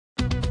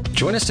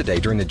Join us today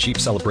during the Jeep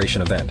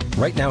Celebration event.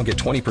 Right now, get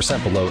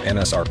 20% below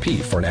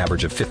MSRP for an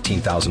average of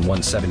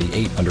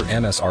 $15,178 under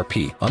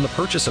MSRP on the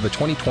purchase of a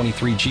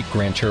 2023 Jeep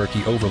Grand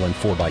Cherokee Overland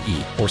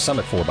 4xE or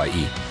Summit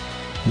 4xE.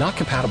 Not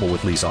compatible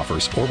with lease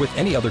offers or with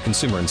any other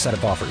consumer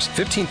incentive offers.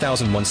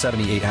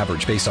 $15,178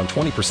 average based on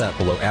 20%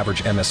 below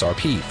average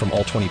MSRP from all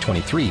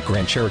 2023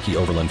 Grand Cherokee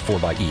Overland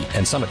 4xE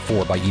and Summit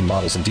 4xE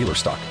models in dealer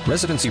stock.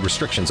 Residency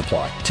restrictions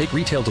apply. Take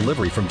retail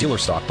delivery from dealer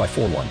stock by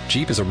 4/1.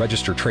 Jeep is a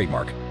registered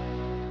trademark.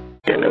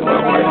 In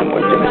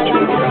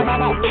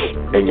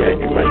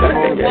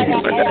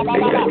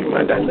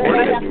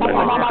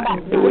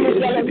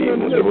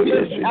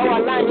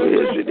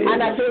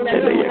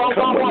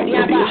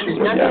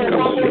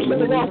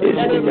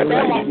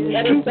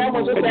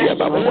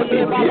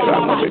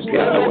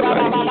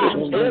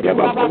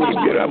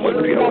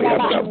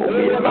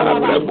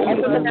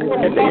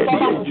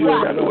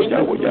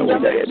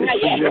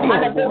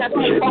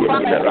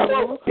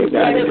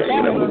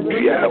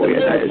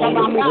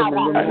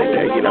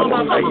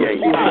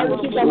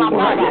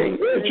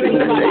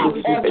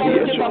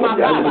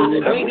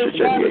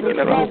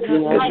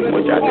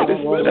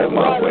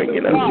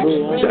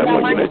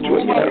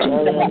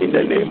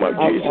the name of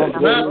Jesus.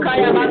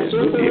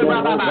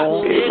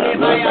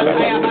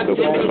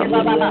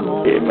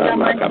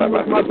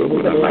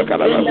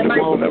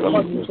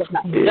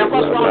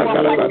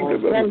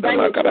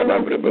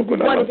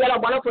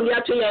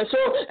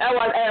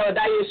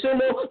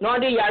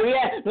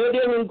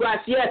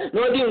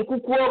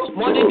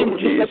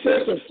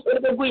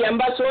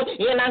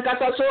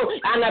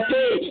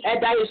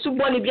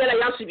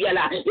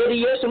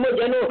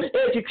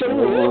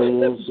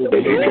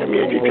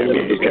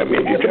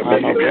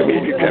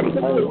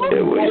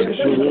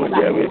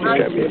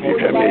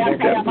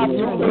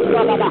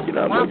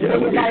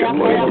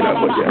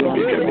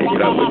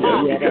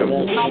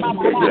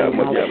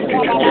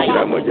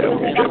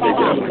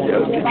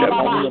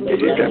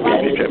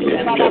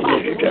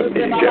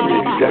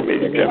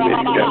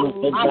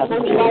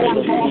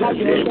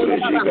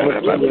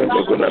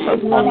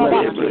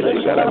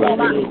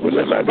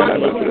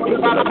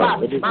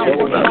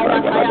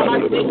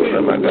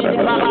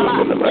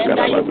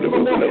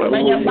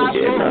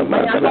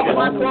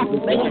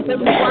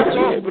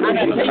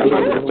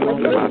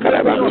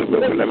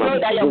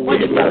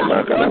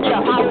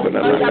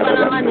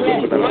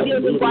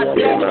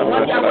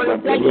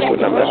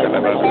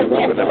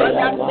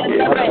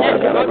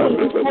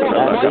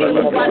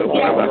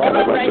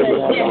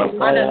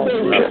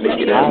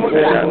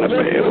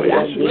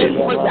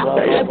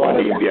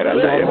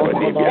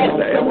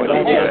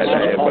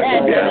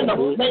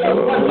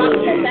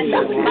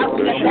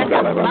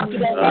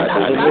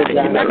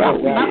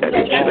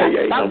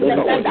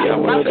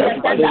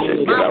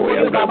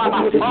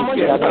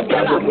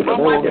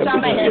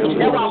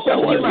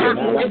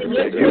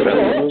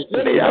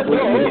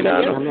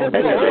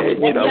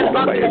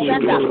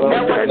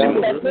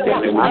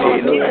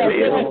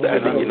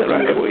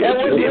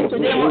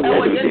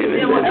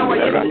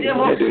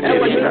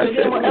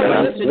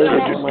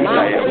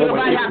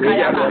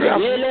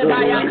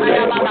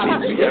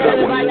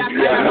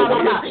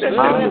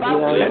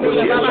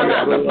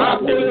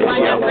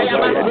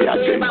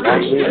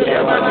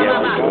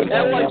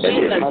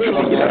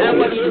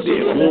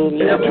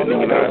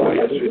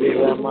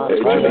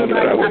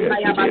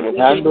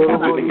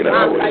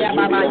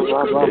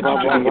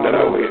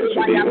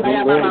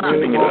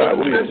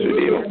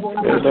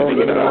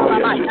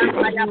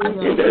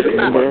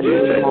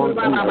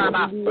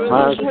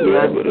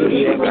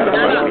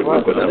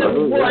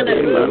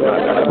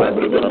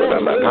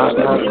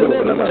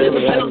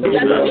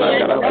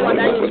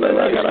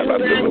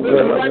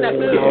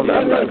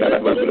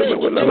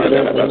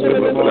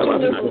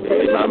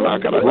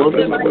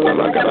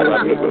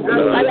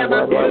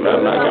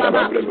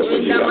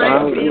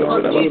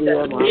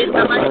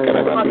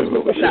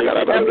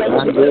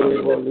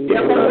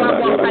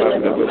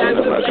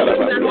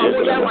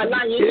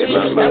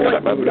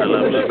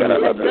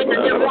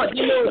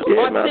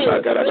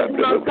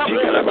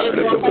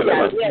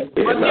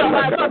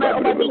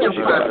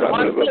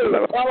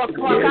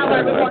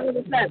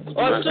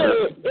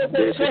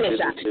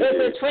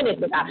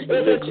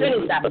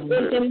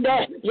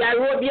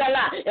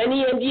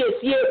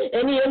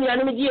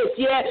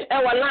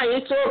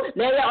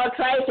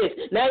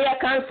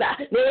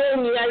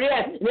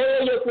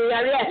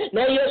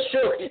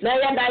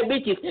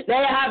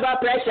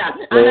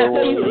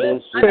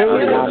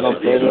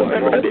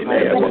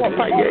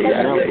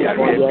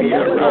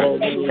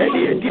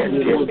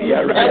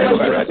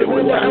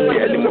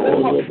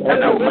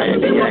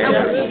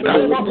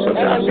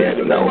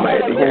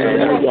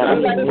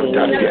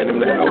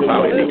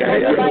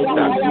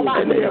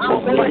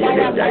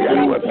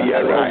 yàrá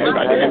biara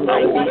ẹ̀rọ̀dẹ̀ ẹ̀ma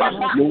wò ma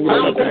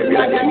àlọ́tà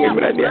ìbílẹ̀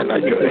ìgbìmọ̀ ní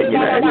ànájọ́ rẹ̀ yìí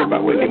náà ẹ̀dí bá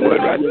wọ́n ní mọ́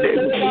ẹ̀rọ̀dẹ̀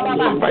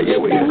fàyẹ̀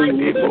wọ̀ yẹn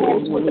sí ìbò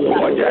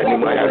ọjà ni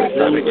mo ayàrá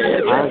sábẹ yẹn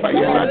yẹn tẹ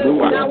fàyẹ̀ bá ló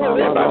wà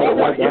yẹ̀bá ló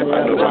wà yẹ̀bá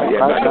ló wà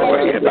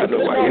yẹ̀bá ló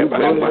wà yẹ̀bá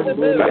ló wà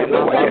yẹ̀bá ló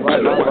wà yẹ̀bá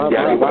ló wà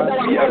yàrá wà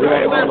biara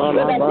ẹ̀wọ̀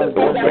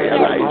tó fẹ́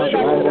yàrá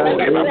ìṣó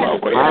ẹ̀bá bá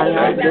ọkọ̀ yẹn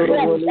sáyẹ̀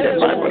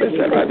ẹ̀bá ìbọ̀lẹ̀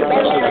sẹ́rọ̀ adé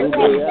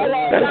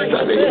bá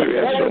sábẹ̀ yẹrẹ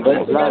ẹ̀sọ́ mọ́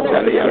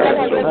yàrá yàrá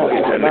ẹ̀sọ́ mọ́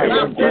ìdẹ́nu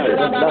ẹ̀yọ́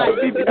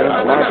biara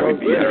wà yàrá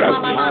biara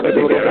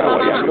ẹ̀dẹ̀ biara wà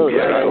yàrá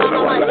biara ọ̀nà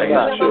wà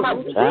láyé ìṣó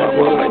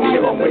ọmọ ní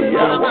ọmọ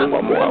ìyá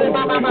ọmọ àwọn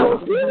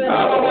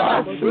àwọn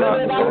asma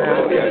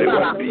yàrá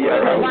wà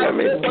biara wà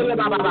yàrá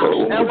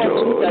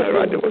òwúrọ̀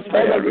ẹ̀rọ̀dẹ̀ wò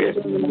sáyàrẹ̀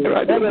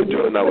ẹ̀rọ̀dẹ̀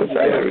òwúrọ̀ náà wò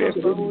sáyàrẹ̀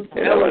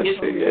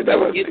ẹ̀dá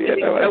wà sí.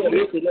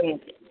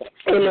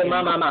 Amen,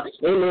 mama.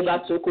 Amen,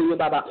 that's so cool,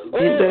 Baba.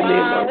 In the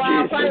name of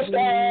Jesus.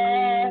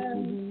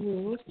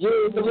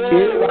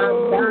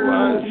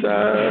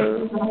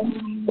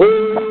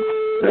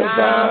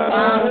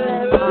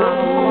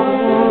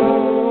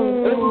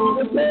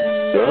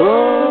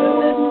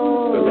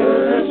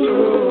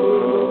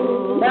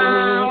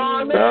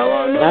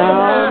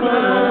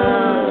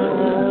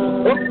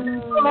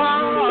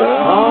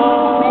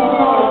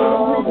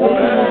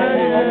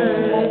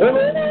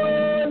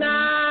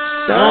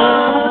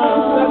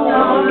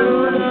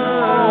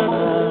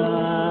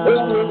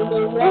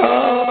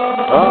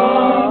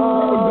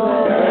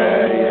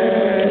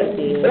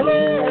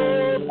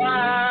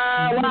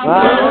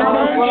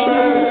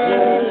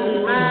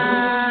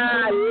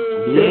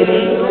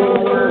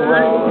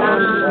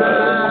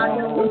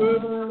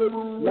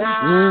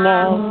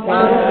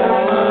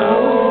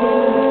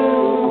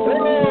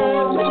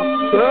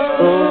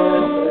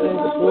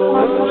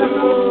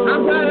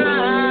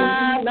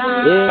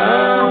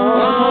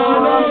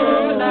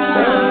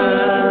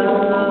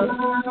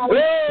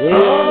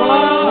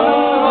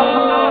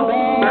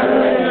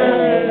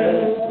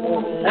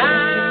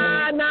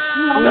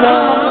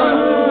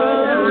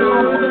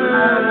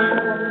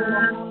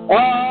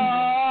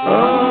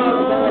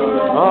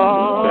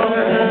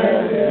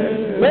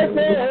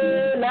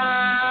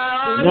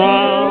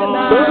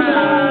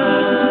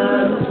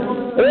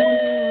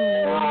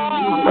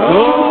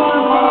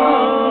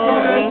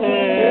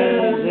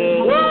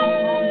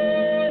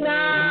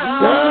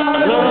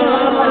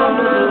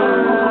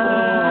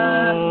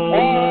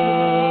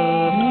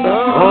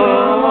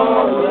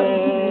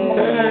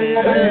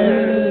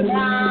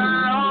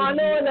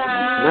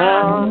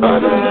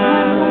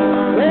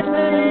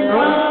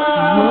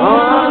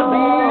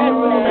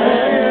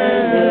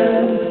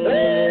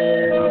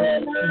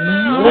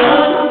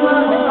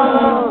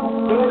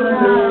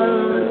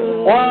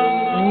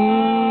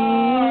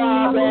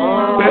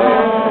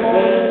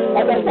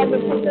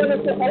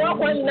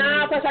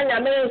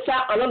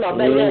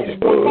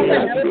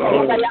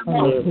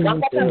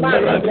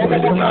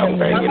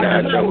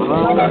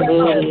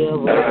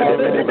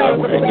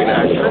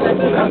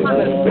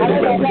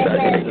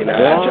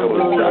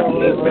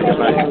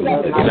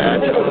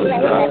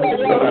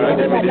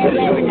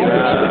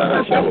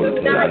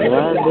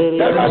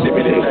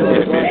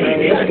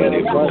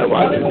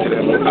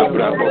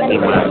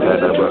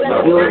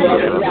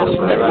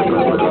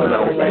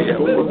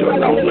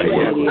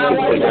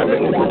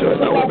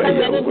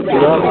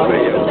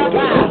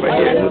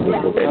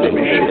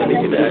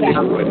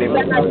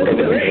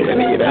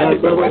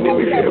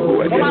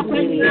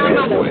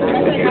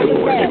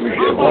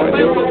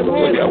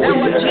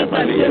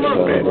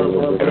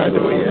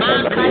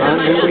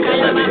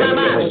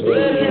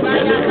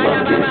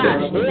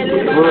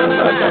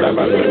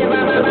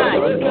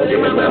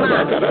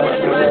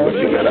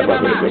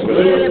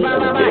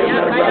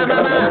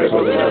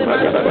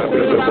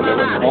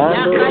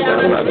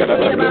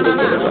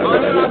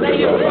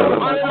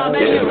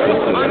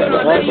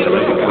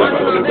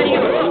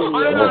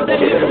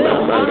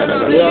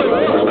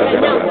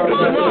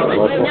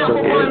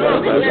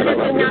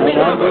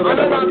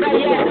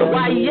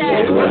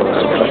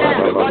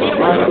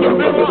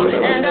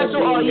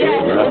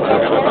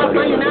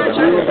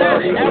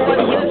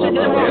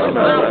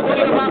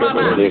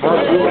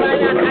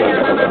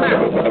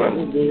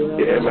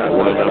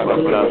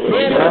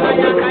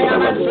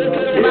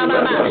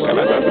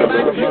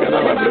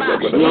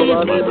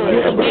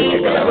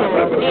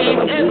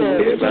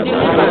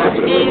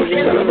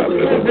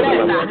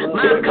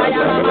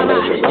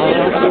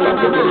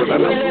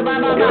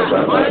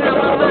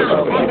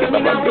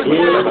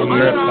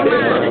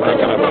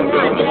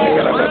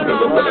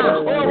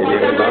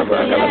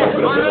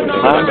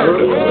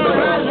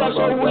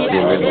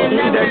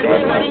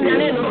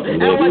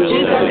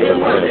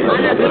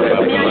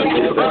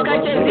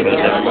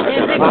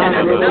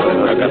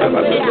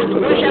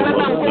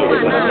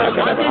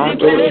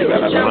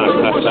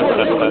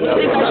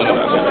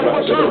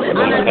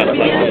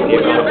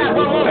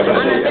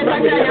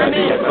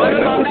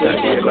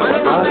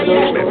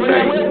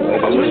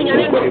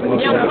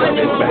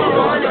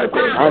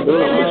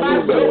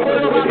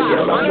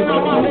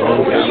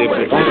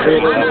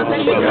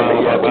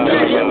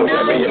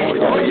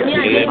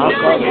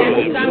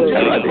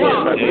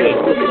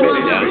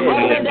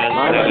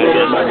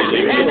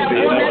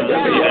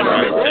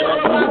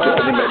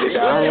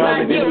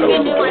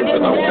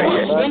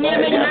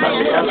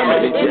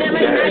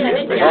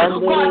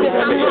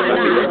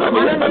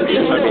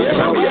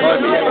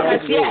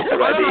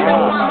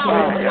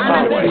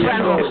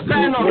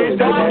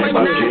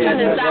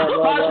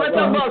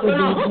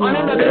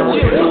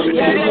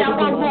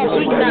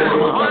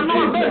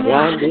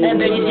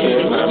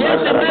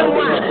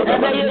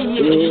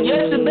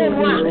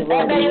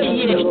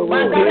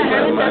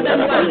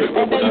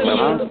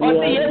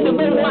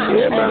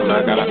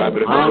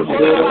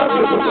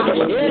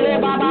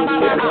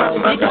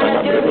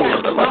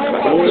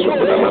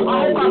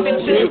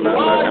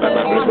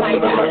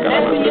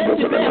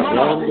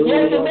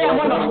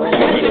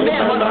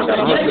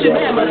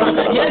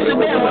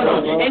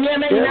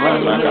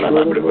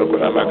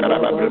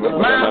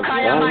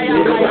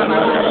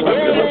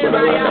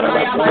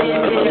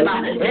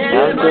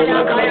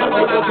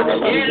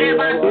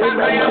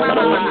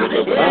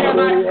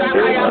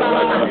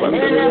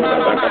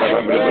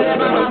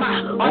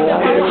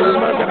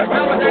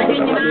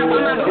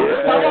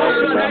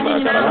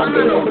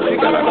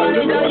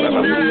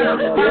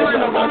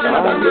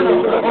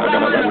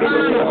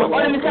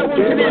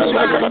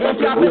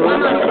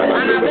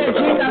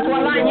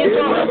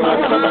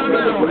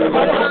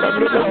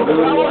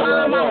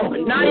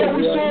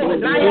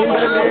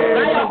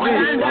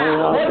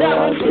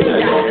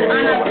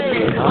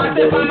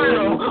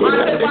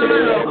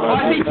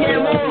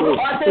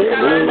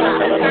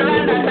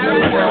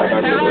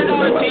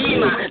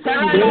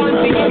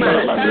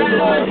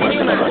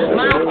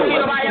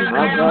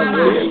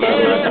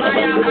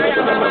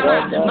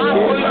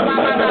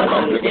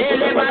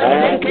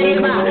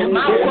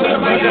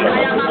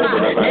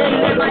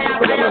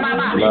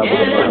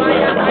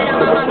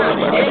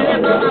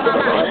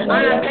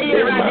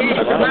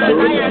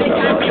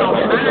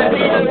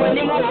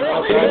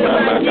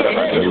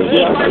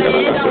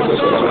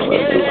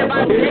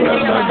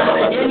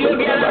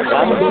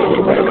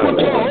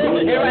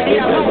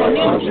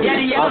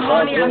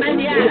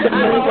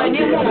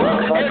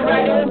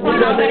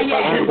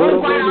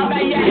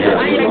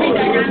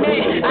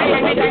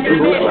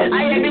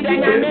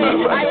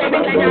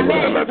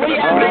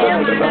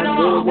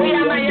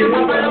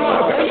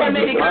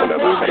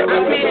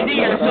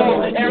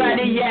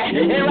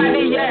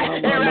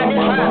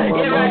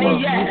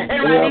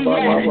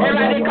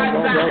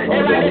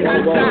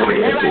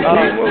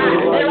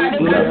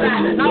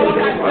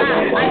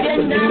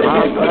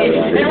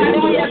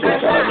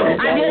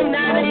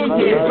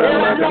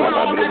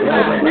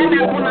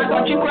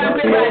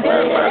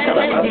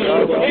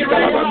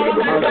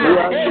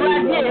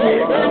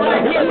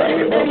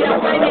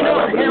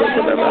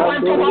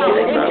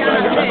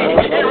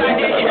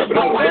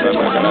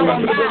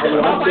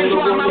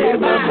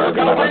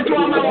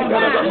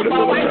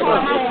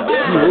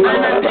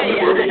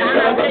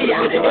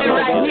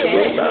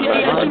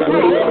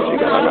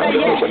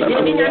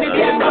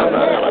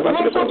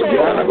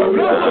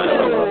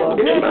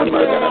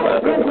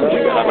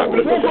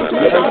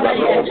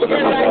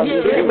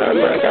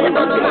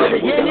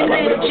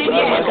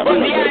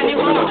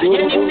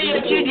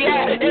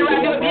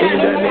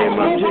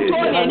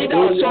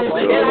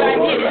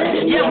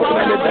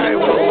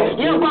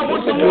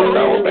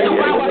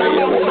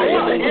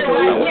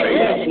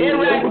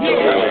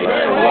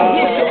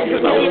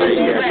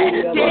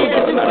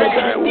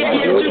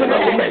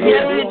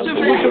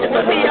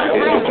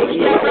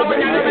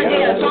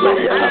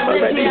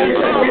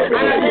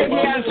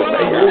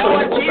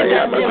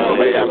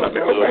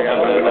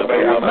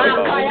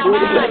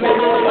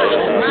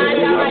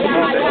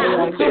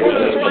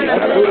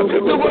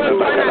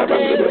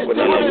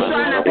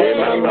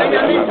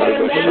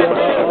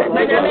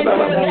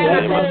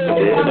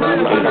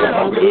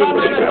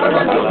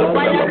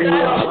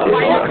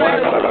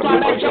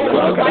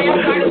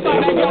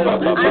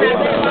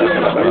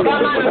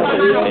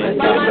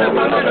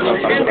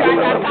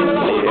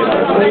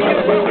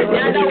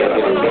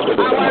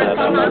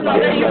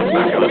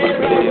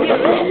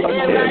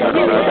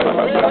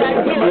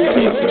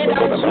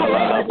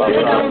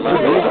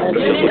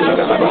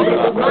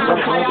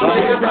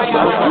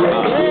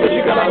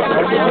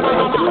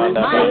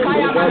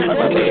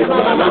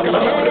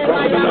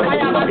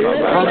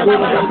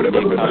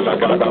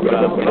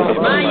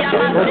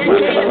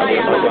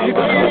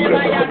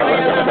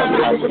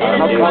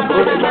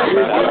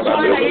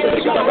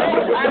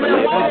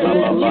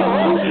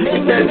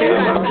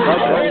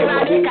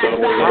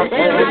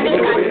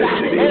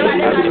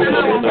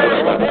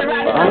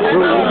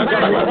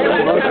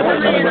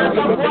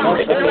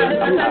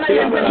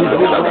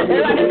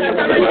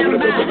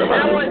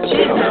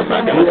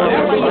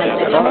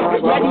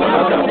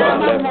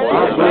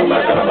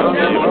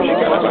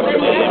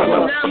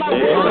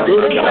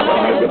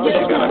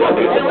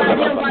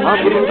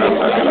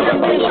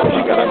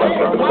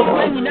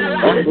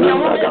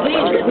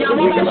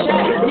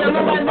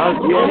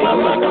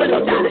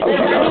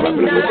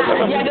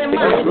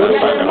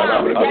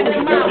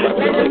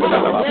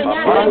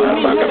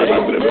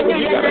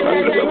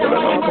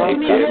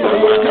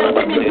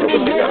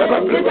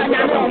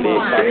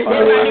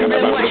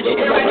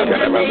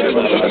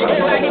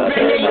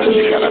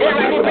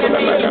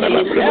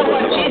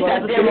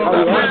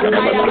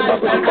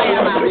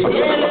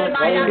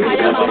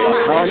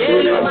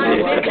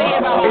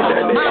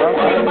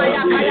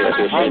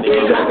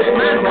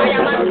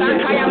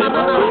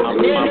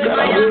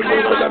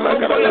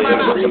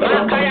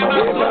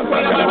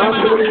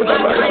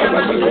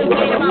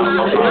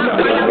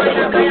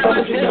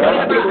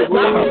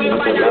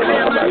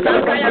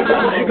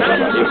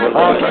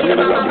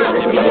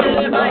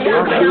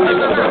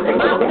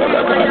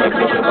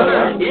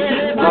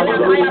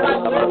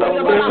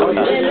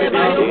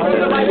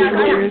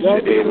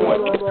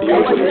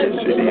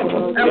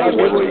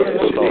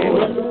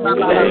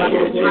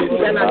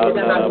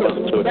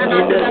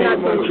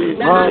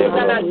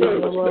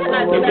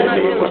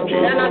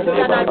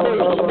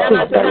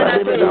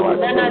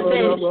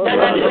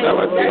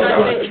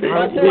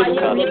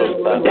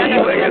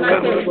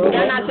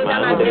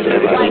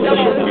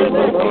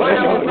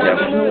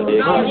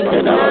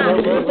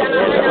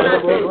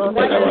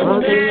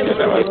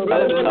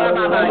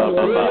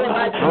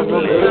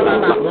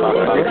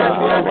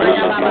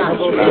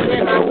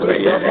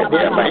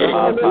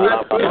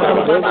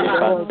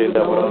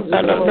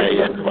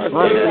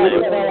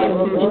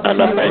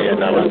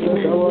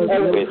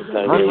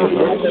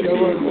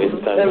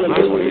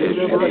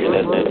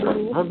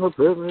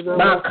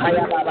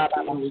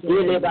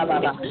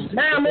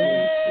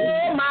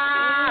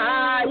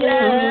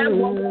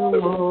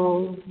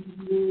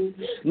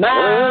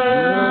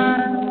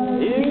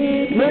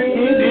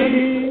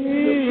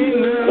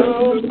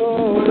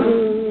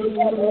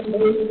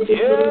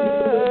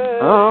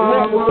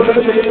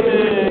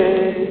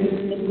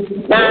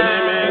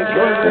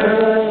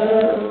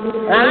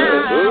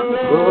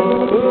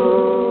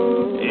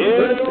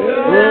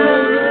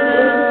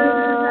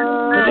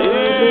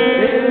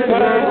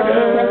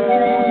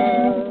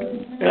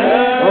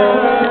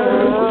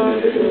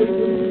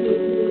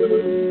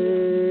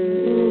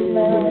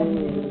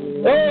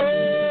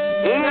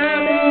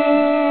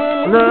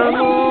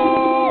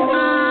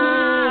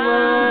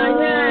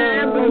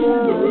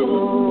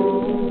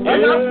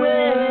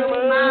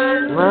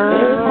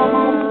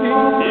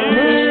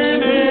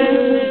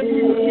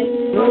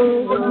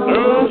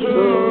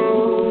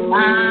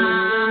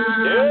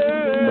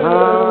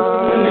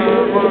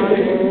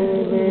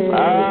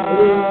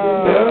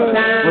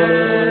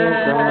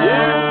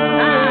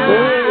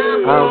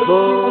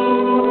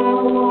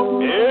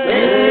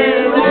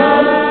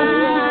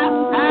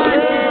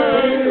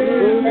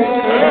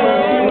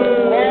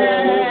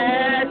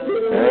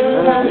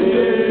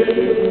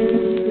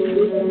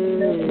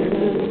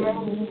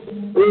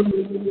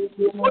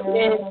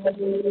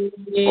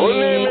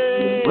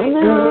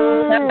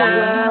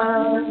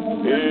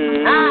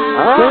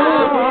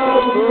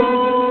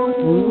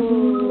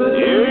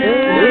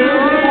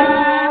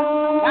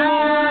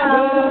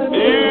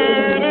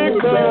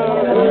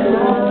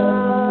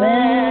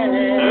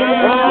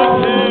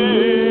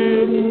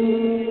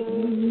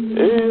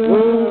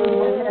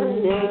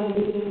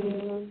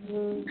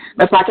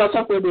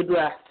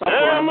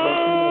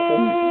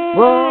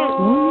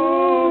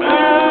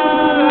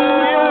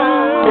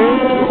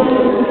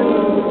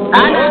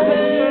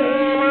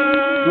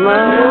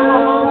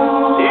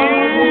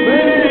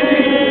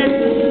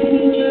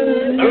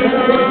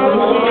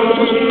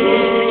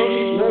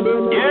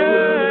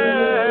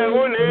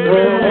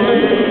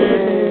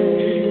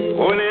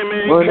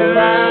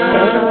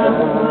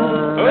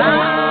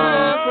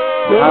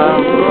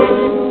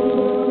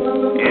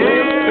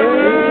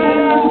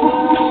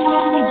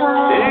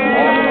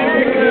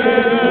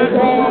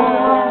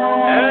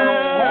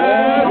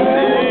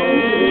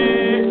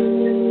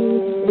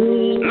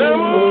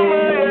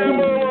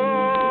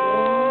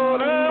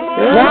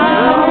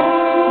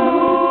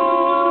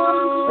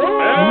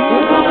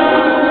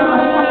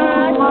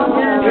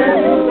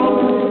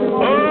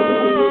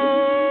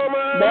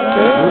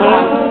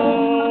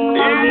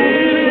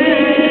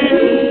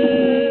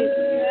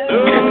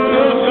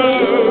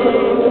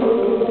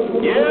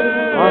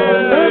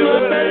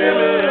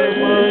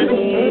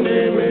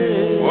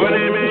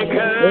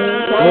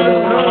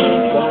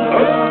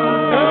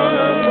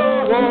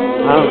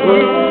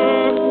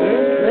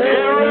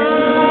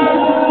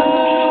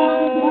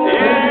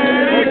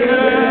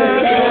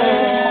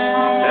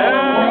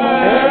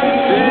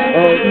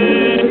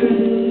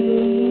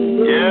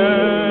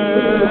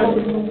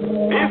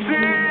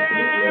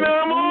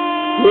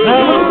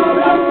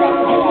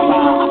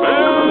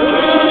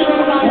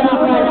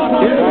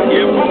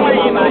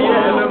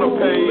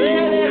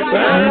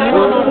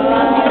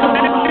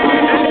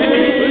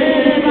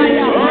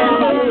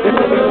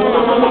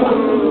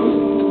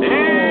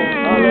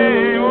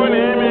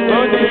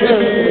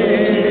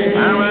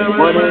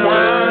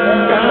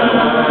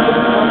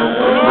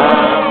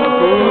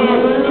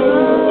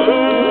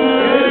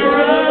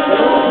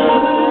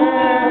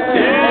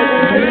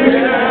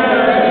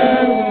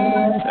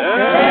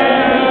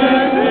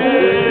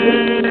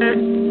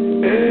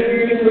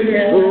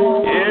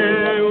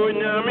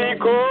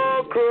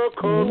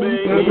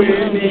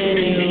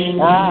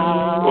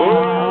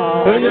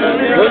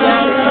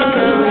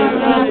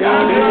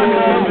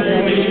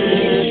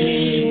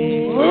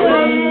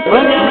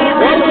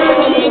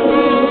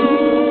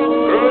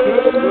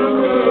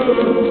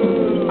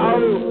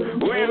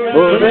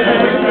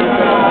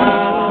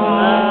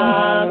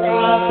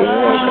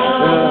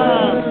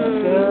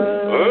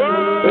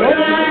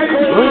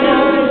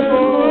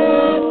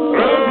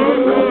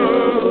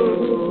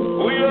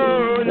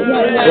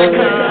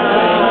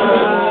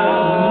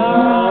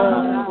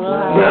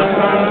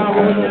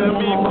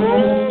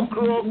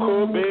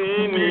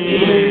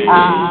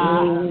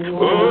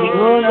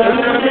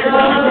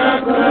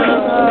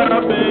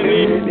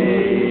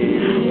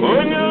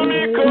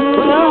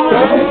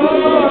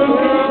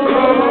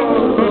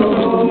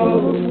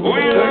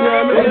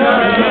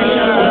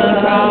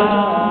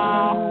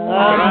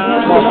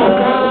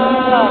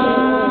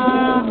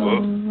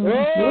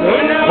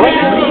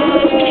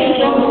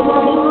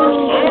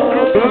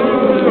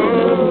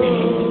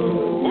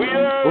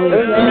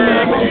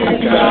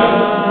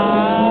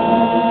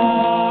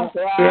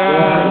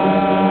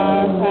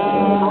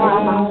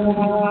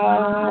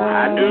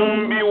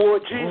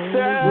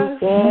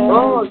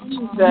 Oh,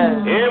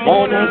 Jesus.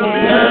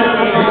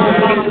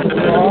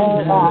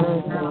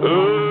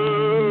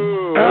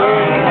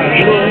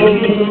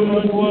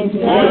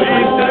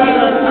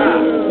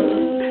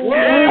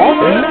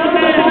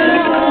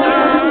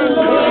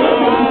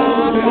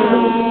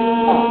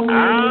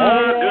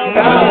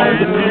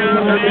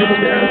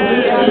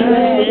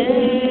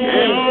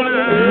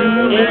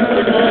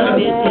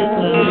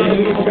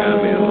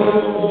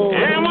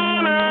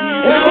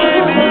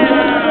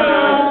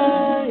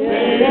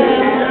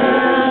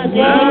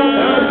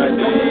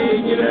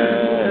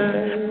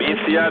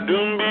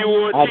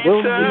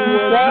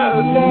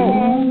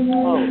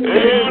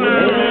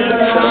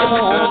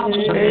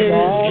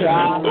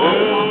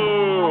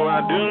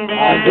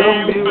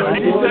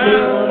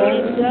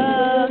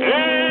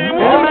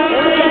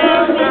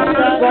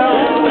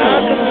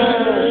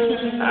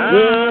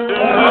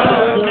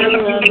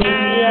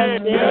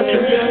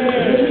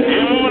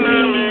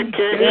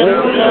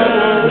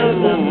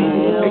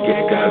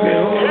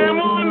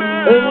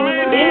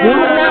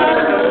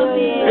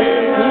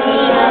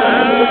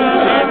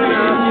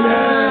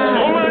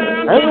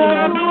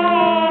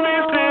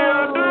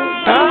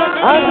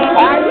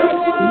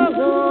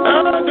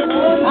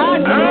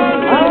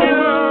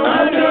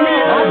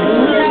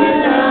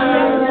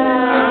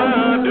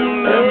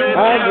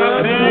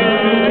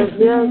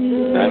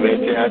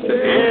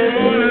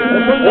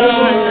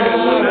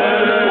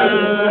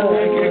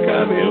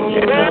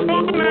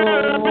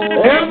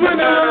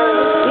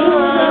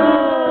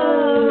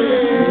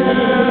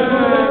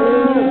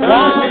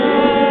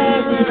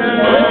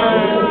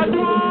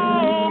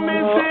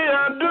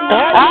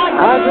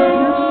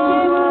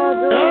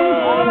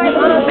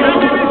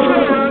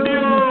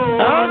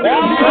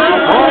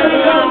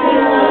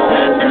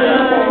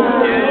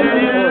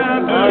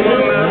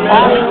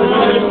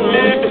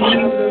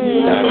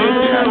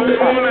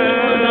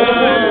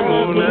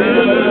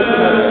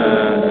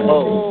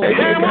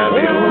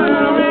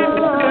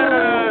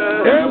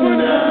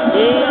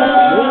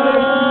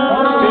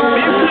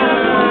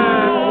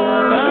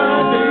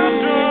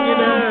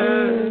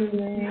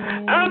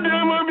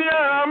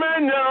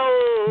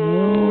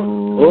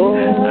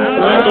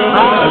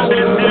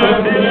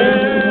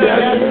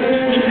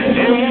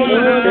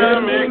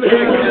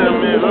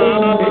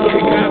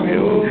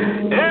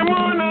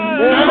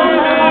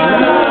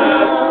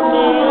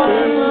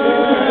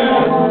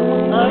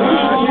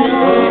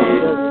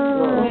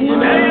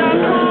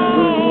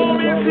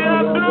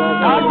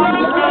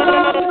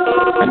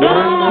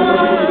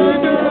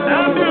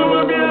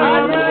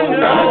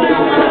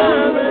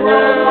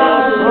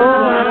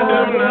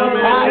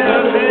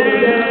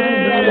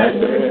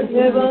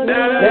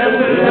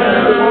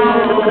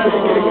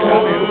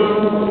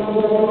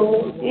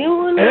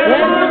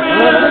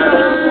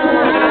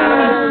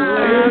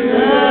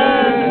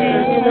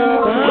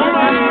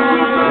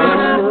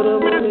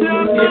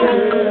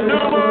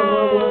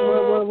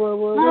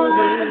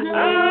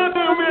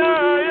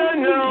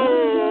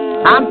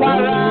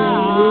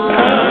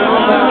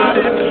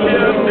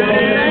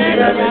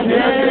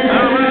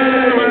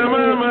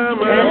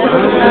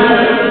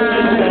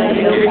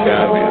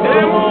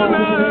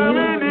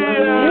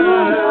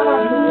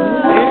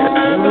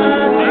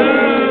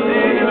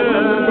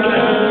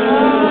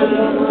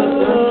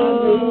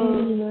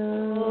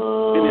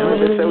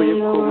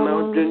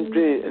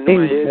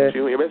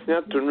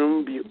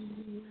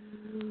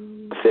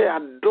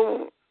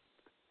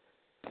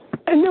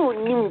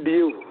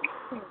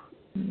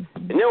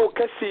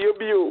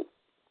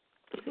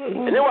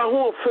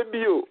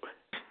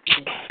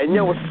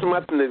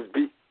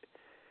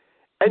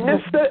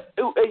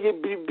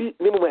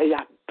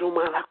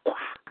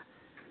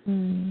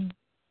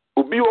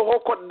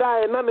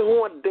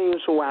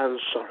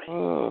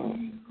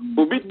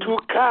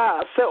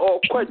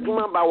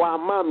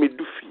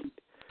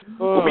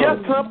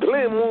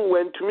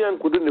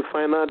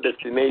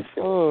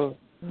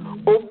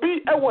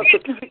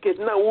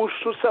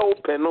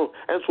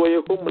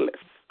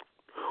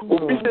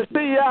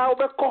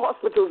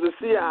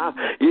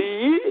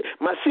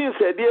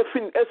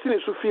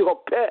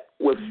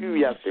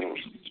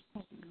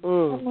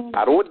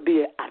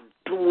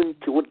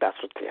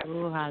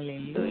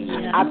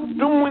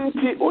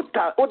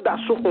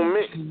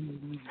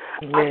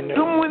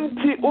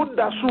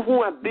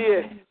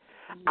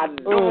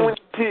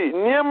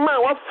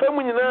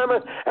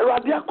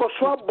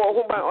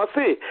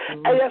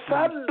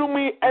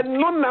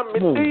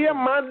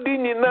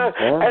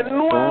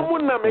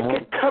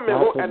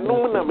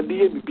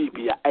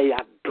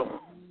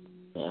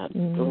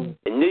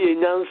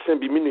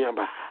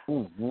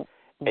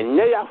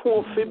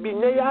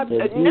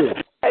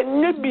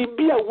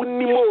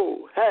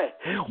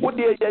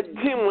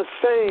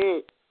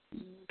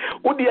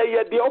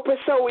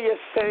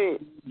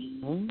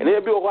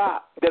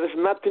 There is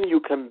nothing you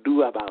can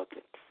do about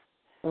it.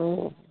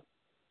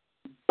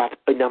 But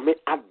Benyame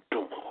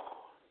Adum,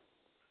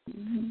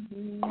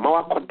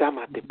 Mawa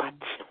Kodama de Pati.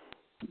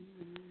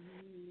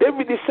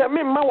 David is a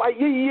man, Mawa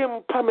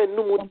Yim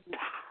Pamenumuta.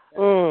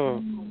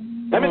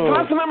 I mean,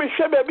 last time I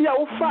share baby, I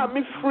will find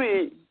me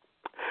free.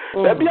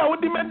 Baby, I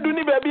would demand do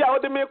baby, I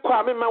would make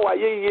Kwame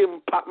Mawaye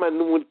Patman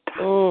Muta.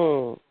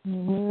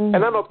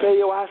 And I'm not pay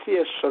you. I see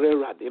a sorry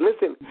radi.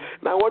 Listen,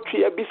 now what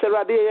we be say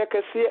radi, I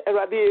can see a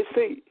radi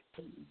say.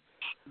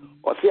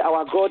 Or see,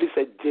 our God is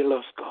a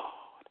jealous God.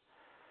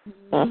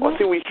 Or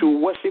see, we should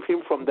worship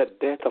Him from the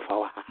depth of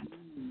our heart.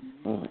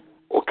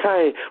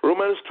 Okay,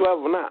 Romans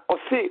 12 now. Or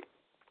see,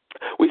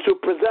 we should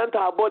present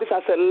our bodies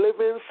as a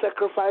living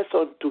sacrifice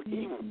unto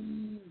Him.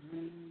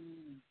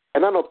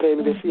 And I'm not paying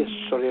me. They see a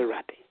sorry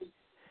radi.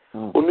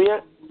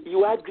 Unuya,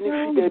 you are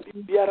doing baby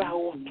biara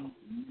water.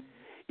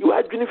 You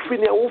are doing free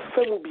near old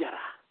family biara.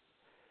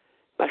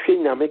 Na she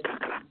nyame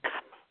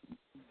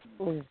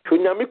kakrakano. She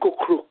nyame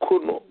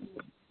kokrokono.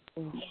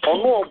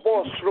 Ono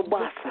obo srobo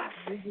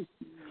asase.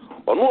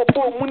 Ono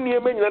obo munni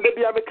emenya de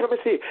bia me kame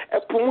say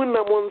epumu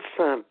na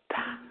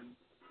monsanta.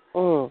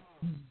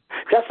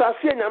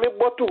 Asase nyame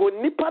boto ho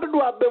nipa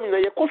do abam na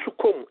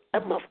yekosukom e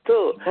must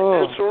still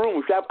room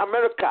we have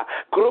America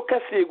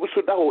krokasi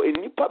eguso da ho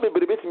nipa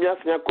bebrebe timi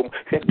asenya kom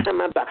hwe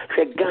Canada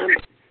hwe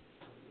Ghana.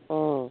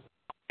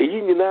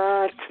 Eyi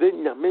nyina kire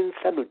nyame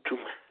nsa no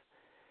dwuma.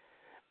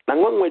 Na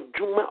nwanwa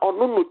dwuma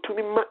ono no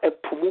tumi ma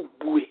epumu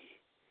bue.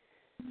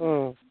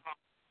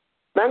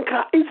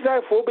 Nanka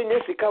Israel for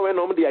obenya sika we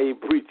no de aye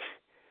bridge.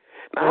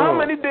 Na how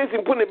many days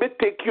impo na be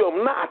take you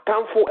na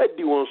atamfo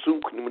adi won so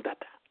nkunim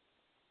dada.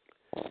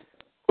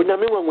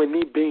 Onyame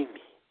wanwani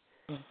beni.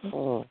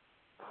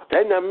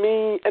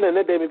 Nyame ena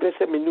na dem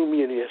pese menu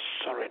mienu ye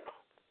sorry no.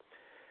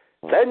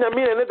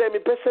 Nyame ena dem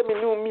pese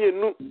menu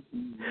mienu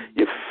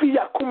ye fi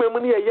akoma mu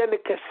ne ye ne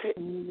kese.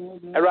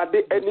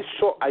 Erade eni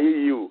so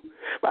ayeyu.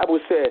 Bible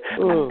say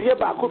ade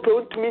ba ko pe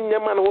ontumi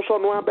nyama no so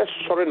no abe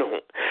sorry no.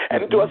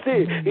 And to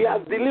say He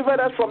has delivered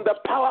us from the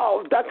power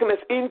of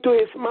darkness into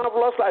His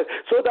marvelous light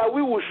so that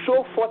we will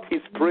show forth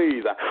His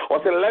praise. Or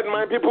say let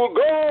my people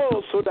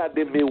go so that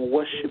they may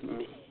worship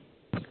me.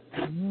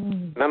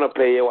 None of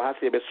pay your house,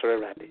 be sorry,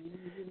 ready.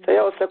 Say,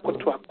 I was a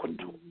kutu. I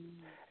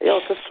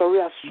was a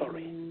sorry. I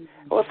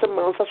was a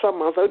mansa,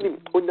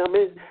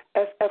 Unyame,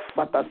 F.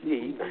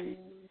 Fatasi.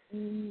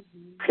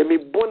 Shemi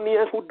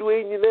Bonia who do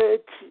in your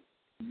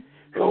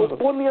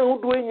Bonia who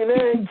do in your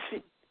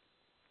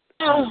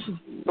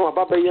no,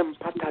 Baba Yam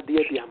Pata,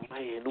 dear,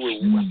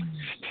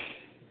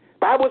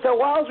 Bible says,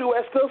 whilst we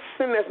were still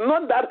sinners,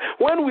 not that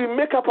when we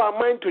make up our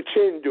mind to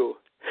change,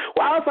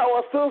 whilst I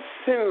was still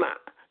sinner.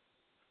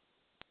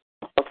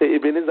 I say,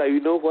 Ebenezer, you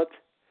know what?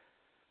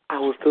 I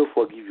will still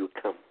forgive you.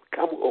 Come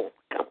on.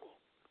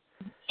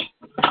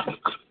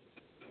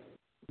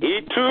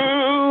 He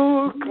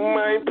took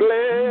my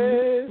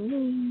place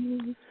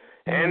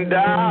and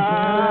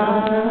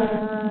died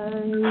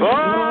for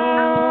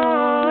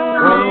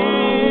me.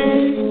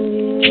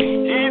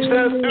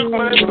 Jesus took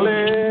my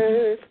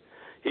place.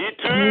 He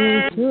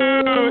took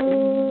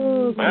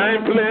my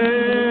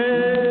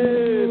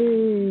place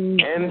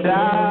and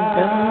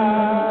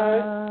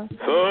died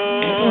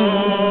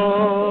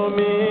for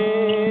me.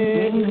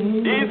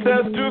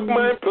 Jesus took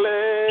my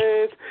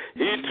place.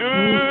 He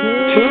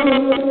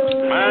took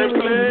my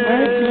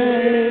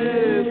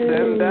place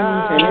and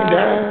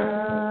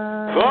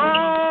died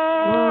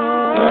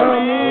for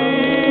me.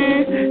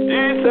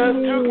 Jesus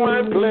took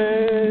my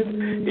place.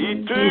 He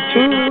took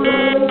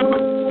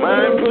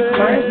my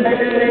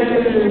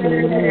place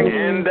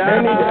and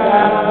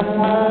died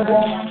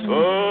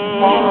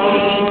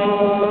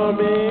for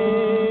me.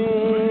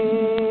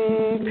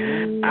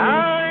 I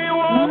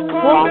walk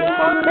on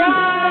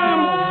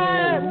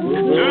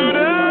to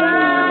the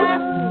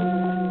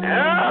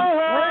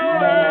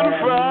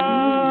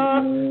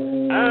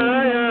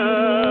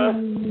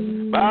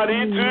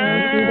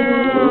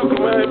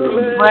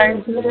my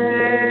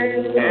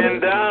place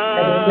and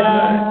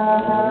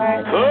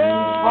died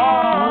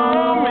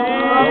for me.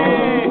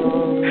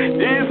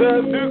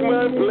 Jesus took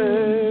my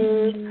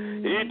place.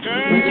 He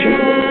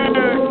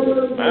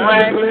took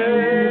my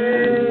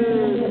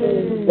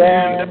place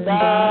and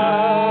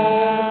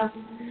died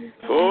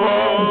for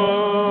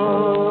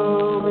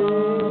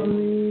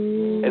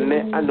me. And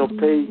then I no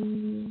pay.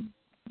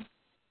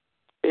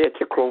 I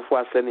take crown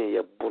for sending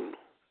your bone.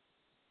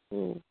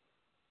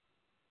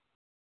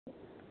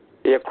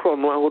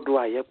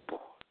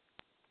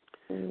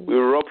 We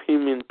rob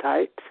him in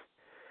tithe,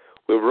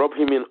 we rob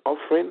him in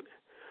offering,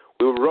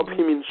 we rob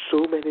him in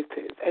so many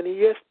things, and he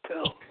is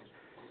still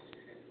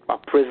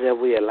preserve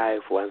we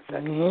alive once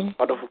again.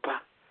 But of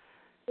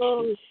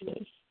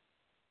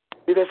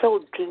if I say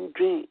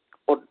dream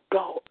or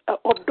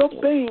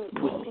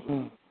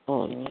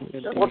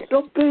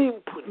pain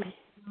puni,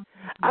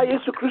 I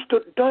used to Christo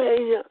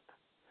die.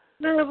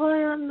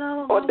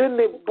 Or then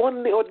they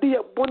bonny or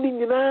dear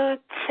bonny in a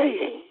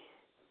chain.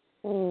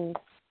 I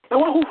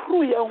want to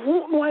throw you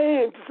who I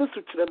am to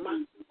the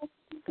man.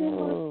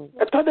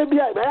 I thought they be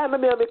I am a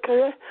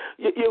career.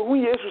 You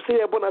used to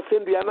say about a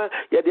Sendiana,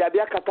 yet the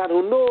Adia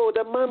Catano. No,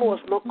 the man was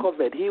not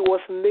covered, he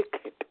was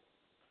naked.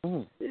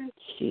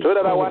 So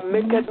that our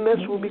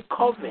nakedness will be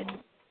covered.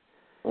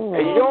 A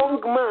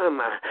young man,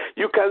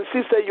 you can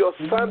see that your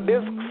son,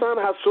 this son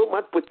has so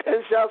much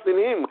potential in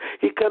him.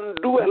 He can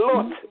do a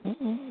lot.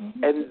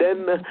 And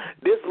then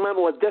this man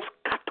was just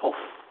cut off.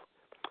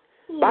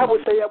 Bible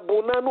says,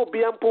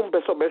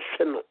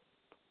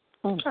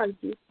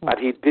 but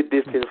he did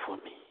this thing for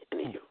me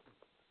and you.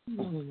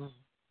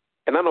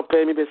 And I don't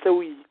pay me. They say,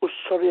 "Oh,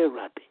 sorry,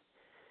 Raddy."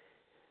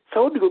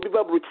 So how do you go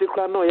people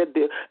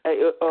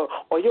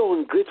or you're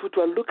ungrateful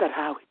to look at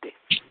how it is.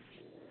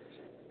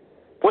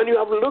 When you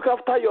have to look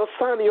after your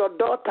son, your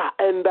daughter,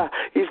 and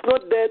he's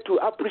not there to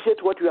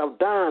appreciate what you have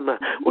done,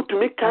 to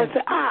make can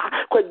say,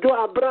 but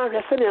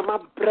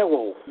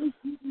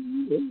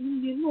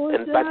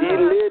he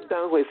laid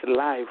down his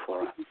life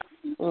for us.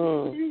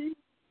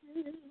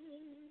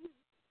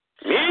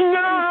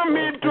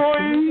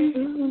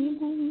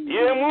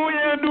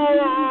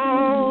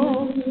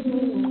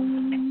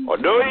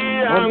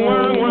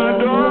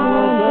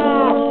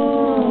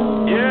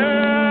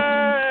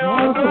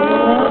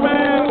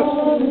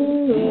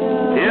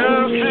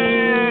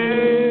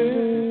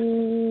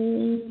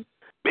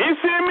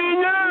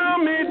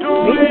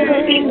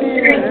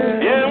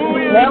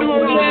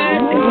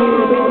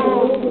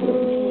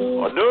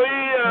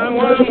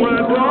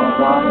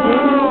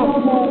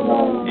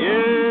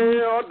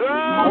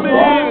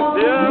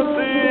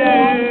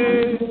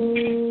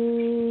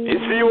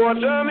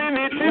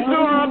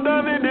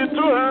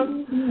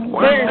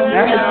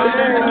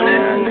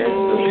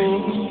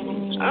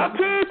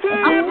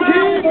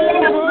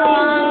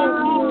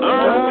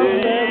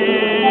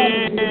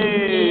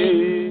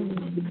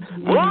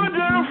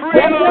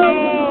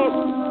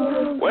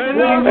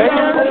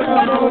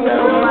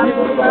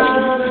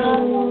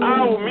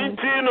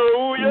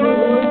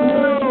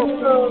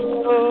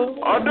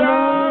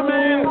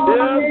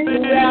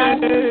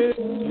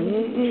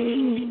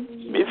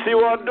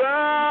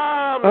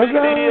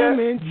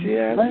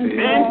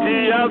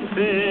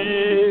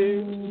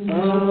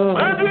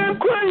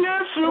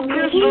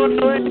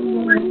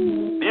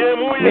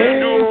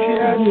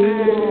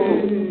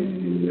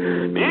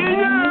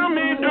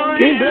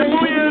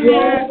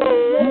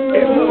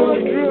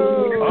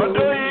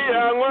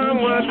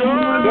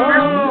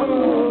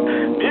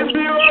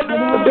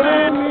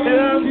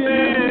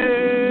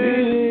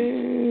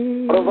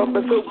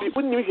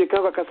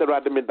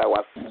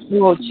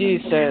 Oh,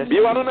 Jesus.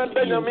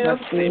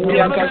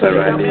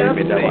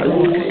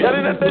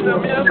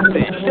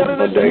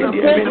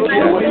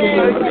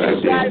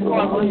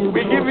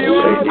 We give you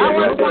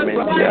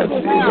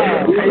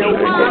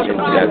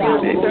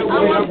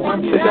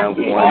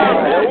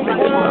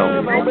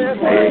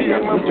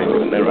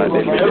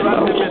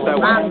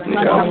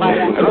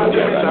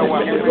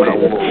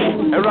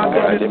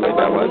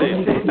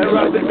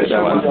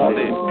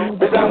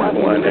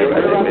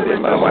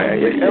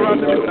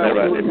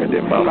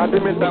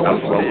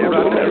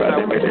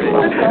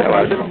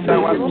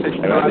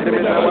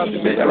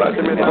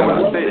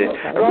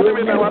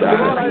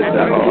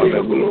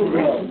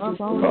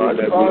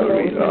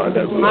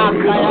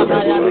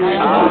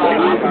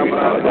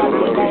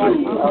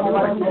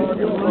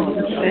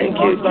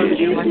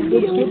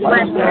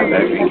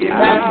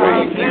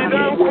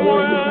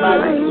Thank you,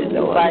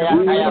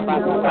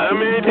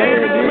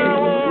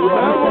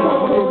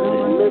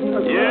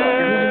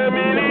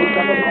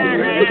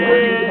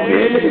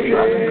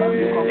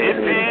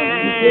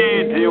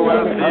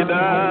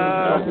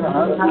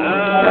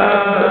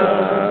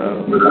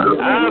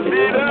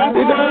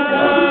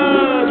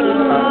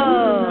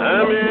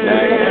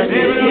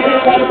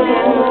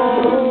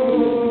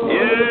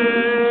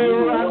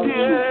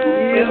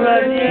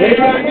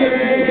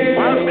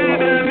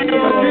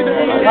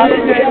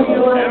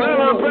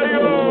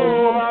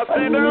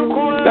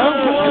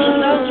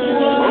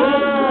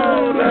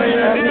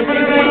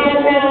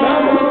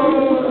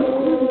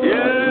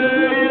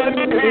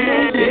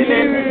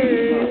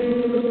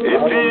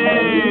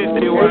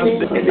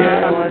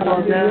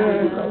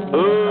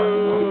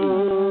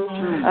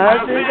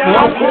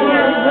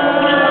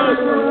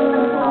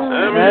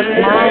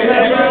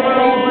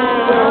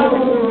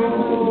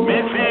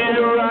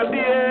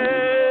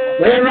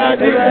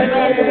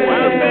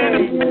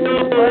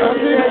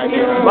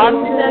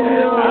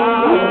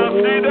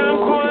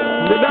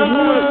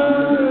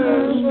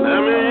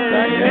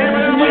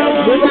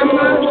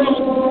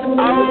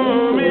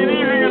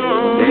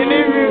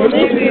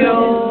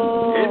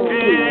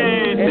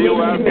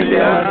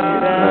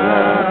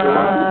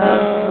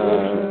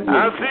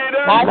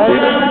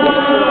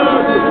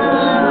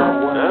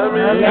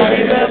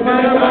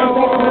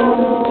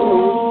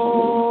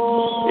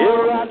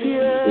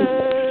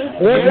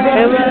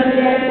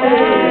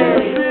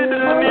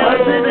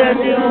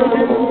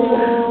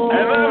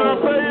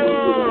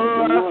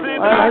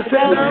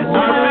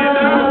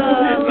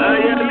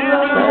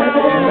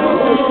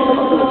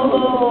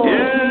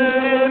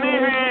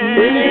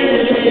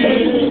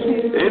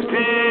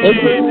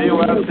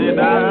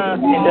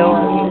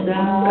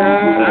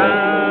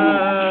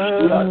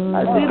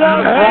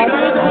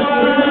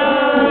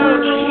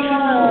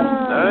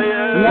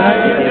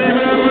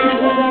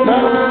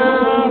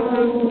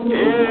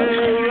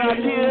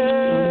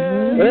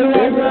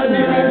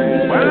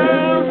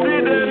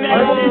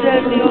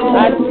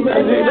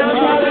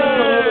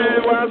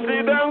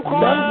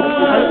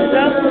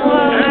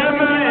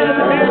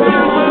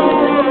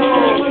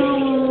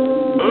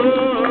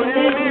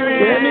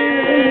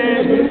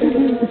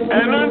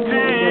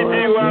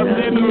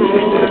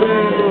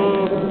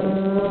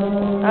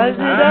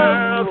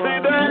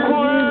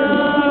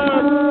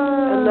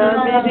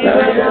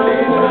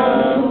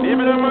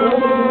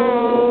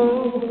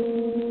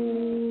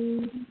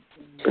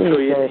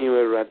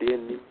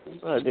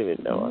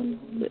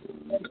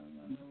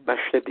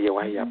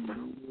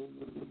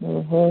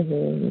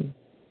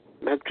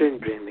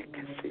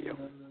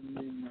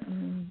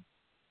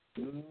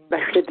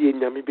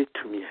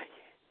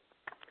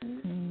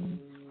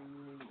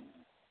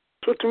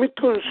 So to me,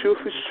 turn you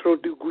fish through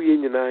the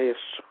Guyan and I.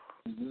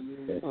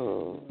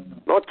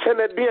 Not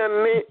Chenedian,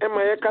 and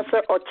my Ecasa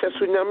or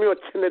Chesunami or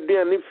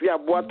Chenedian if you are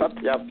bought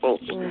at your phone.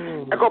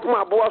 I got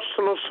my boss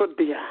so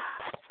dear.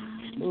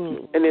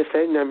 And they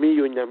say, Yami,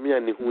 you Yami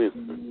and who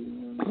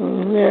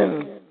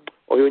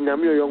or you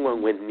Yami, your young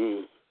one when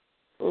knee.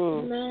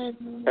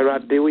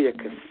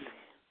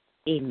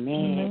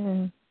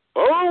 Amen.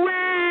 Oh, we,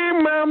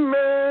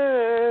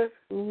 Mamma.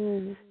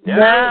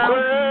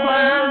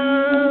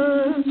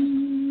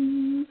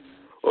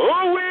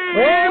 Oh, we,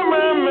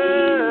 Mamma.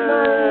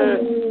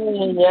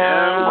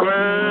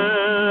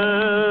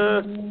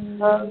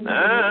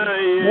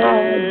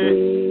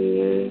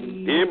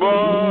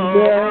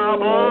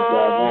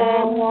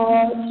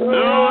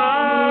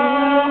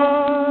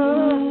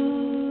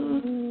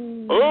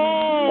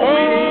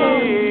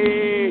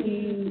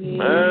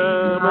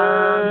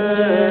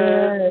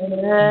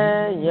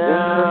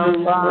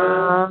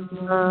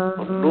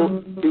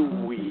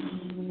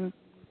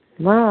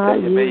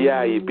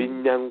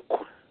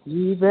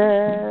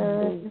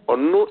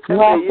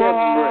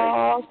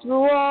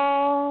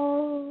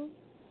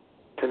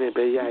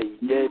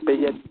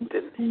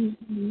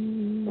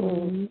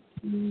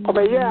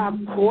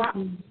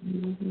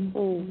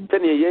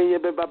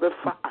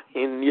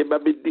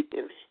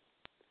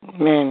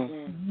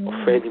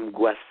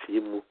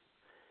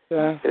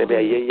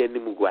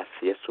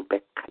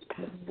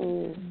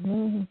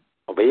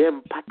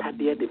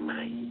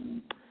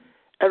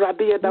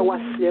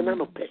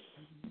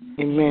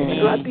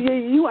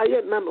 You are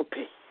yet none of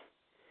pay.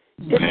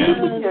 If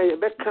you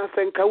be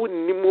can't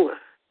wouldn't anymore.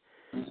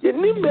 You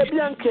need baby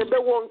and Kebe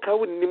won't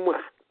count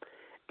anymore.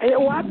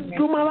 And what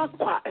do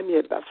Malaqua and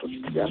yet that's what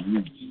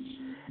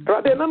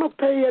rather none of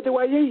pay the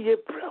way ye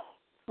bro.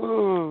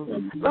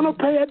 None of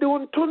pay the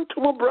one turn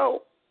to my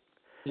bro.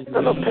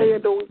 None of pay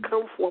the one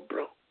come for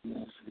bro.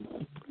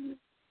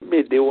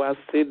 May they was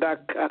say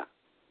that car.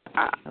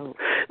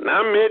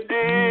 Now me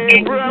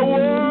de bro.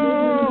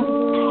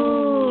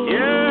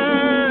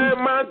 Yeah,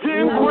 my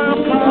dear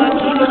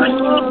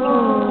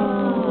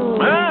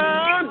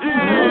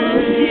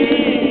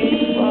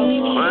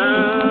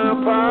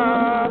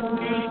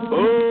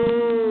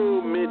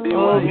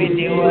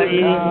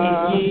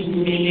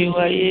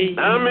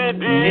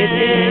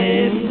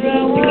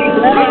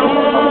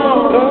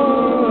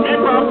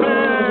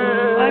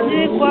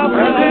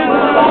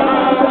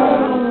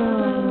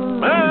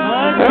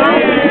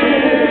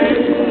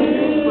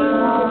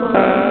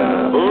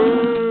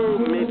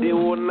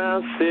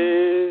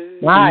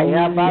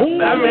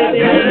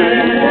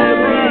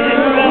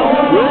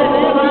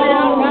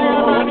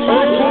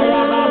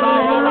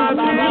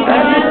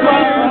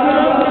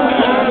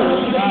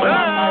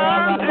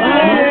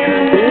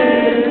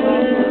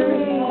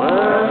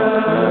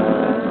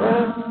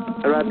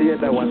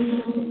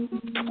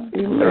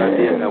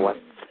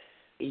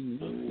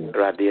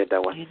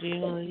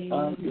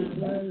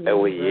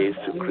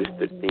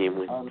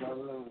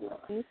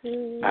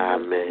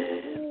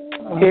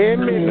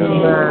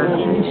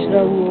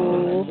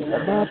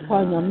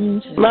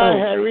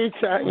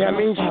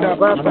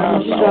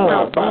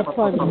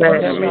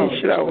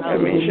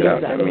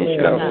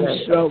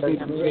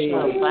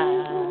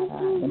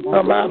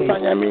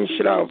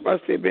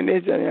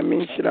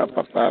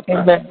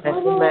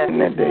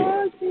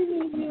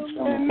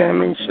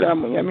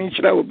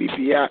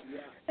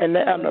and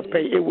let us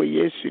pay away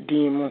yes to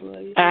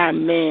them.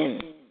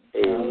 Amen.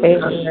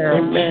 Amen.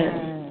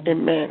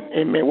 Amen.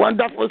 Amen.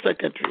 Wonderful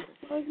secretary.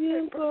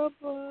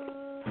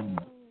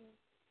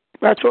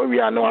 That's why we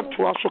are not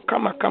to us. So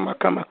come.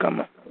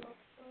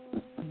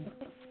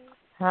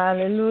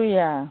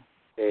 Hallelujah.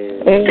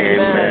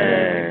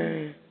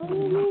 Amen.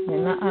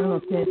 And I know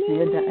that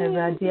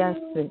every day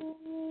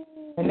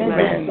and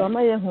then some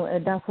of you who are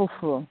that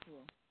for.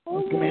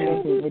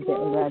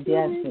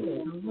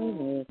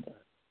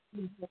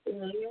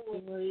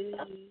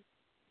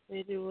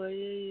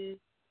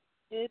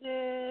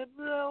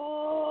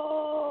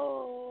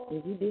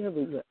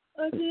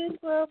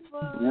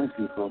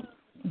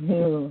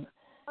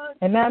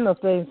 And I'm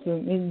not paying to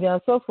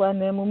the software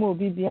name will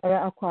be the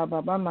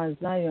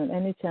MOUNTZION,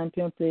 any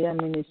champion prayer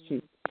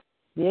ministry.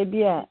 The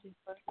idea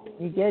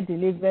you get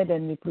delivered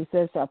and we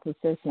process our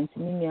possessions,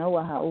 meaning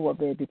our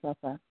baby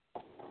papa.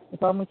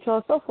 If I'm a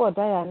child software,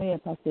 Diana,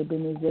 Pastor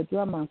Benedict, you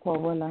are my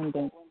call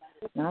London.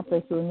 Now,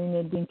 person in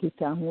a dinky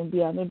town will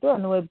be, and I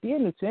don't know,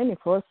 being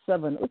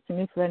 24/7, it's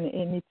me friend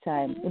any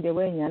time, with the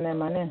way your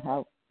name and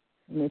how.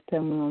 me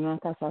pem no na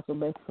kasa so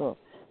be so.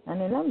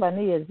 And the number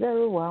is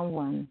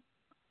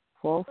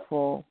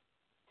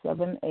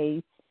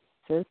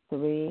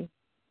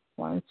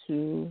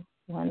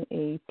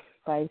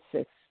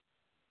 011-4478-6312-1856.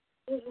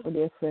 With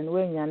your friend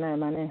when you're not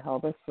man and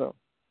help us so.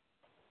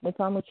 If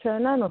I'm a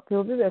china no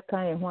you'll be the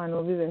kind one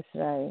will be the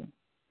shy.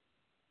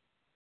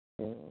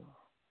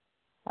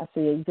 I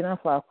say you dinner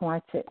for a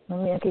quite no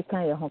me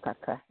can your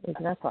hokaka. It's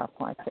not for a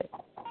quite.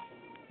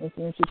 It's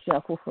in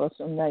to for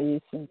some that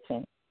you think.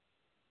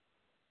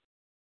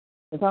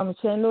 If I'm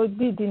saying no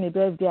be in the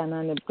birthday and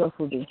an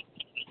be.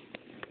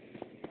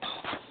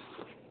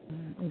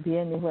 Be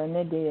anywhere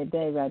near the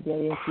day right there,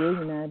 in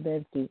our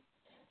birthday.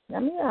 Now,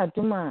 me, I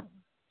do my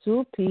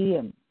 2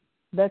 p.m.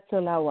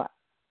 Better hour.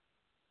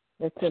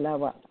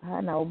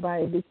 And I'll buy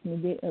a bit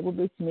me, a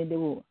bit me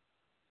the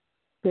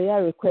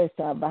prayer request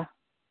about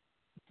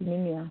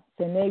Timia,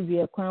 send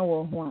every crown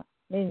or one,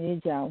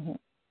 any jar,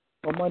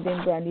 or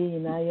modern brandy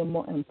in I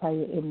more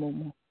empire a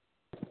momo.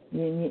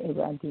 Any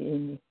everybody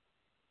any.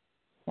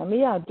 Now,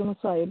 me, I do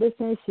so a bit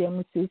 6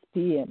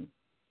 p.m.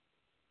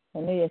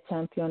 and a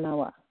champion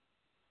hour.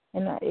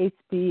 And at 8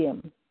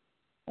 p.m.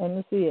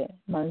 and see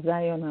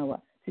MOUNTZION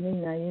hour.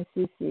 Sitting 9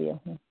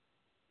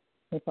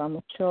 if I'm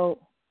a show,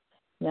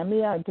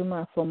 Namia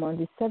Duma from on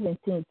the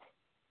 17th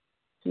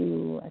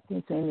to I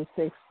think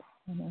 26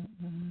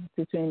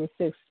 to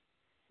 26.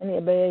 And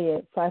a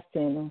bear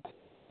fasting,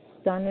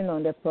 standing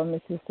on the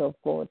promises of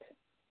God.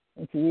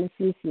 And to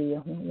see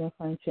your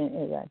function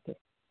erratic.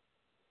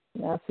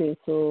 Now,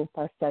 so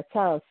Pastor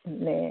Charles,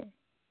 ne,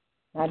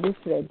 I this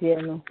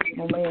dear no,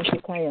 Mama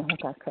Yakaya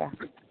Hokaka.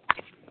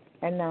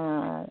 And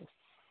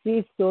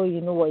see so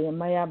you know what your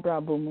Maya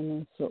Brabo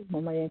moon so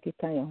Mama Yankee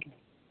Kayan.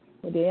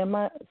 With the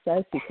Emma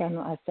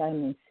Sassicano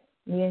assignments,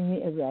 near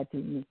me every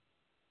day.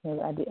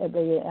 Never the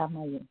every year am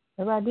I.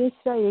 Never did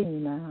say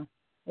now.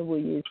 It will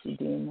use to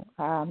do.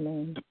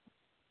 Amen.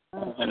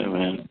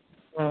 Amen.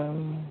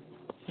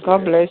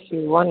 God bless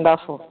you.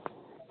 Wonderful.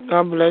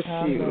 God bless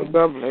you.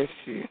 God bless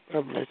you.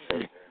 God bless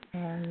you.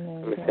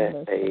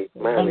 Amen.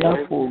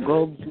 Wonderful.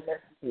 God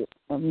bless you.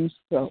 I'm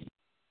so.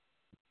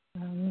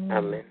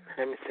 Amen.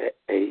 Let me say,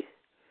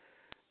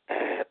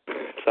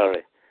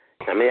 sorry.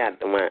 I may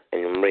add my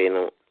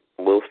and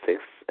both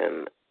 6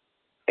 and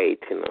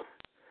 8, you know.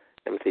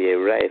 I'm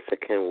saying right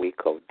second week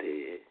of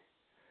the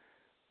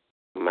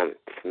month,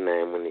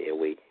 9 money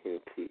away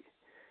into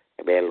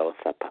a bell or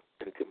supper,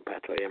 into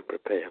Patro and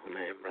prepare when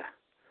I am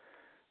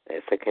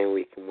second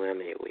week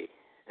money away.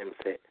 I'm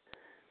saying,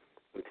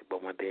 into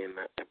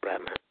Bomadena, a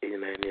brana,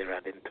 in a near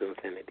Radington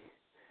Sanity.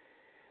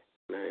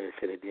 I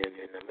said,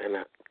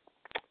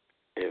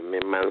 and me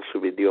man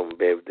should be on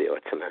birthday or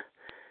tana.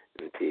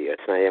 Until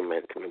I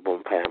meant me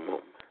bumpire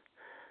mom.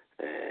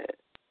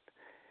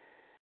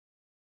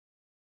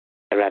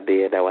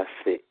 Rade that was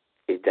a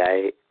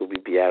die will be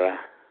biara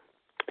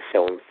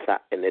shown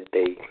sat in a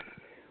day.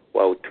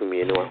 Wow, to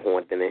me, no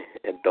one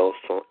a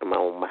dawson a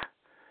mauma.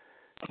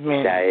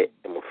 Die,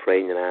 I'm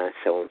afraid, and I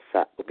shown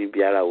sat will be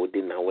biara would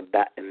dinner with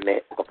that and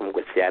net of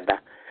Mgosiada.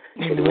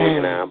 And the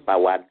one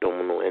about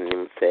domino and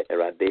him said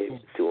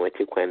Rade to what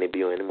you can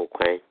be on any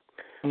quine.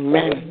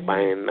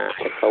 Fine, I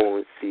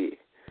can't see.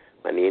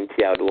 Man, the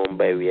entire one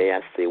by we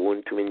I say,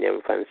 won't to me,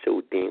 young fan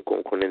so ding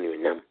concurrent you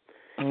yam.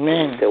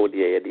 So,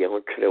 dear, the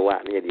whole tree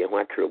what near the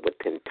water but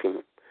 10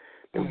 team.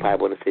 The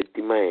Bible said,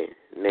 Demai,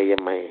 nay,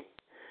 my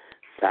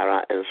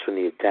Sarah and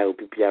Sunny, die will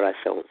be Piara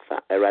Shons.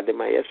 I rather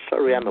my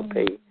sorry, I'm not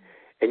pay,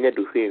 and yet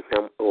do hear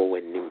him or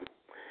when him.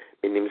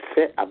 And him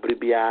said,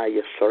 Abribia,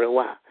 yes, sorry,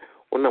 wa.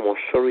 When I'm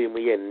sorry,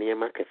 me and near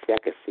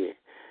Macasiacasi.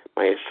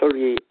 My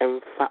sorry,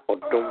 and fat or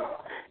dumb.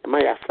 And my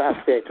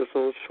assassin to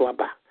some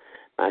swabber.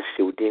 I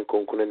should think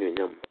concurrent in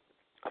them.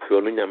 I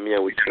feel in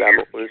Yamia with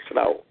Tramo and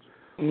Slow.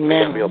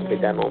 Mammy of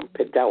Pedano,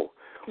 Pedao.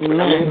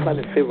 When I'm for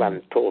the favor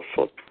and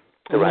torso.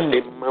 The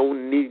Rade Mount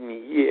need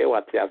me here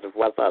what as of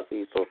what I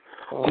see so.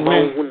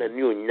 Mount and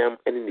new yam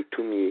and the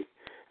to me.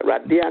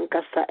 Rade and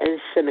Cassa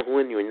and Shen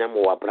when you yam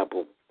or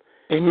Brabo.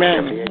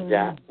 Amen.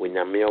 When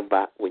you're mail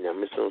back, when you're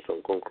missing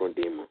some concurrent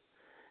demo.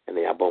 And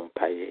they are bomb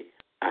pie.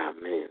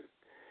 Amen.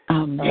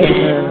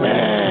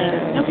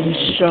 Amen. I mean,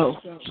 show.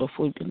 So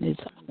for goodness.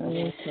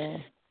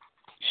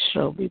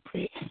 Shall we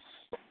pray?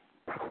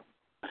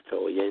 So,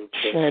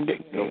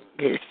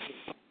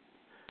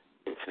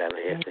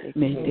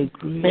 May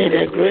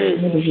the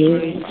grace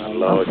of our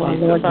Lord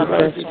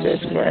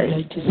Jesus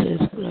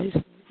Christ,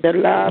 the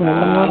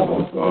love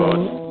of God,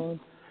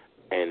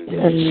 and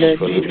the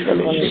sweet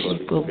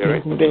fellowship of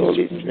the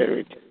Holy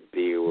Spirit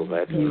be with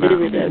us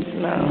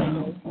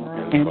now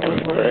and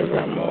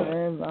forevermore.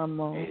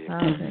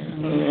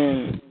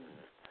 Amen.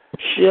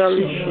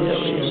 Surely.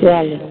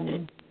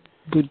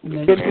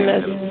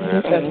 Goodness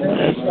and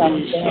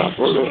mercy shall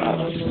follow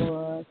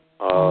us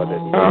all the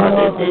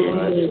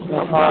days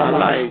of our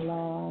life,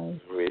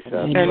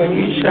 and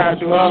we shall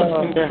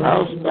dwell in the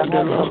house of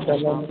the Lord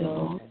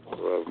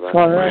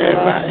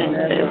forever and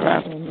ever.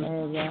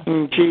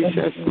 In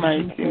Jesus'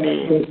 mighty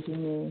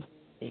name.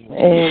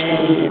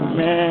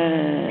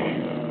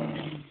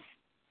 Amen.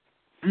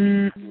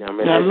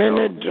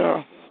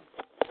 Nyamenejo.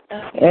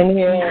 And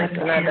here,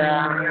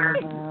 Canada.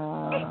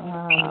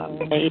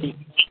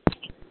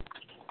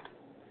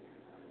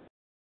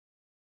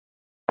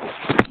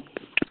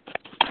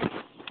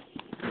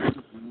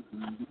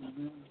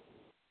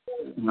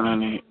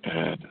 Money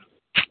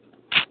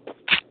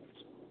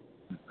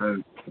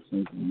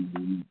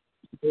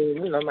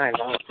No, my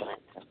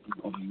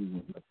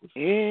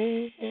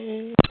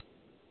Yeah.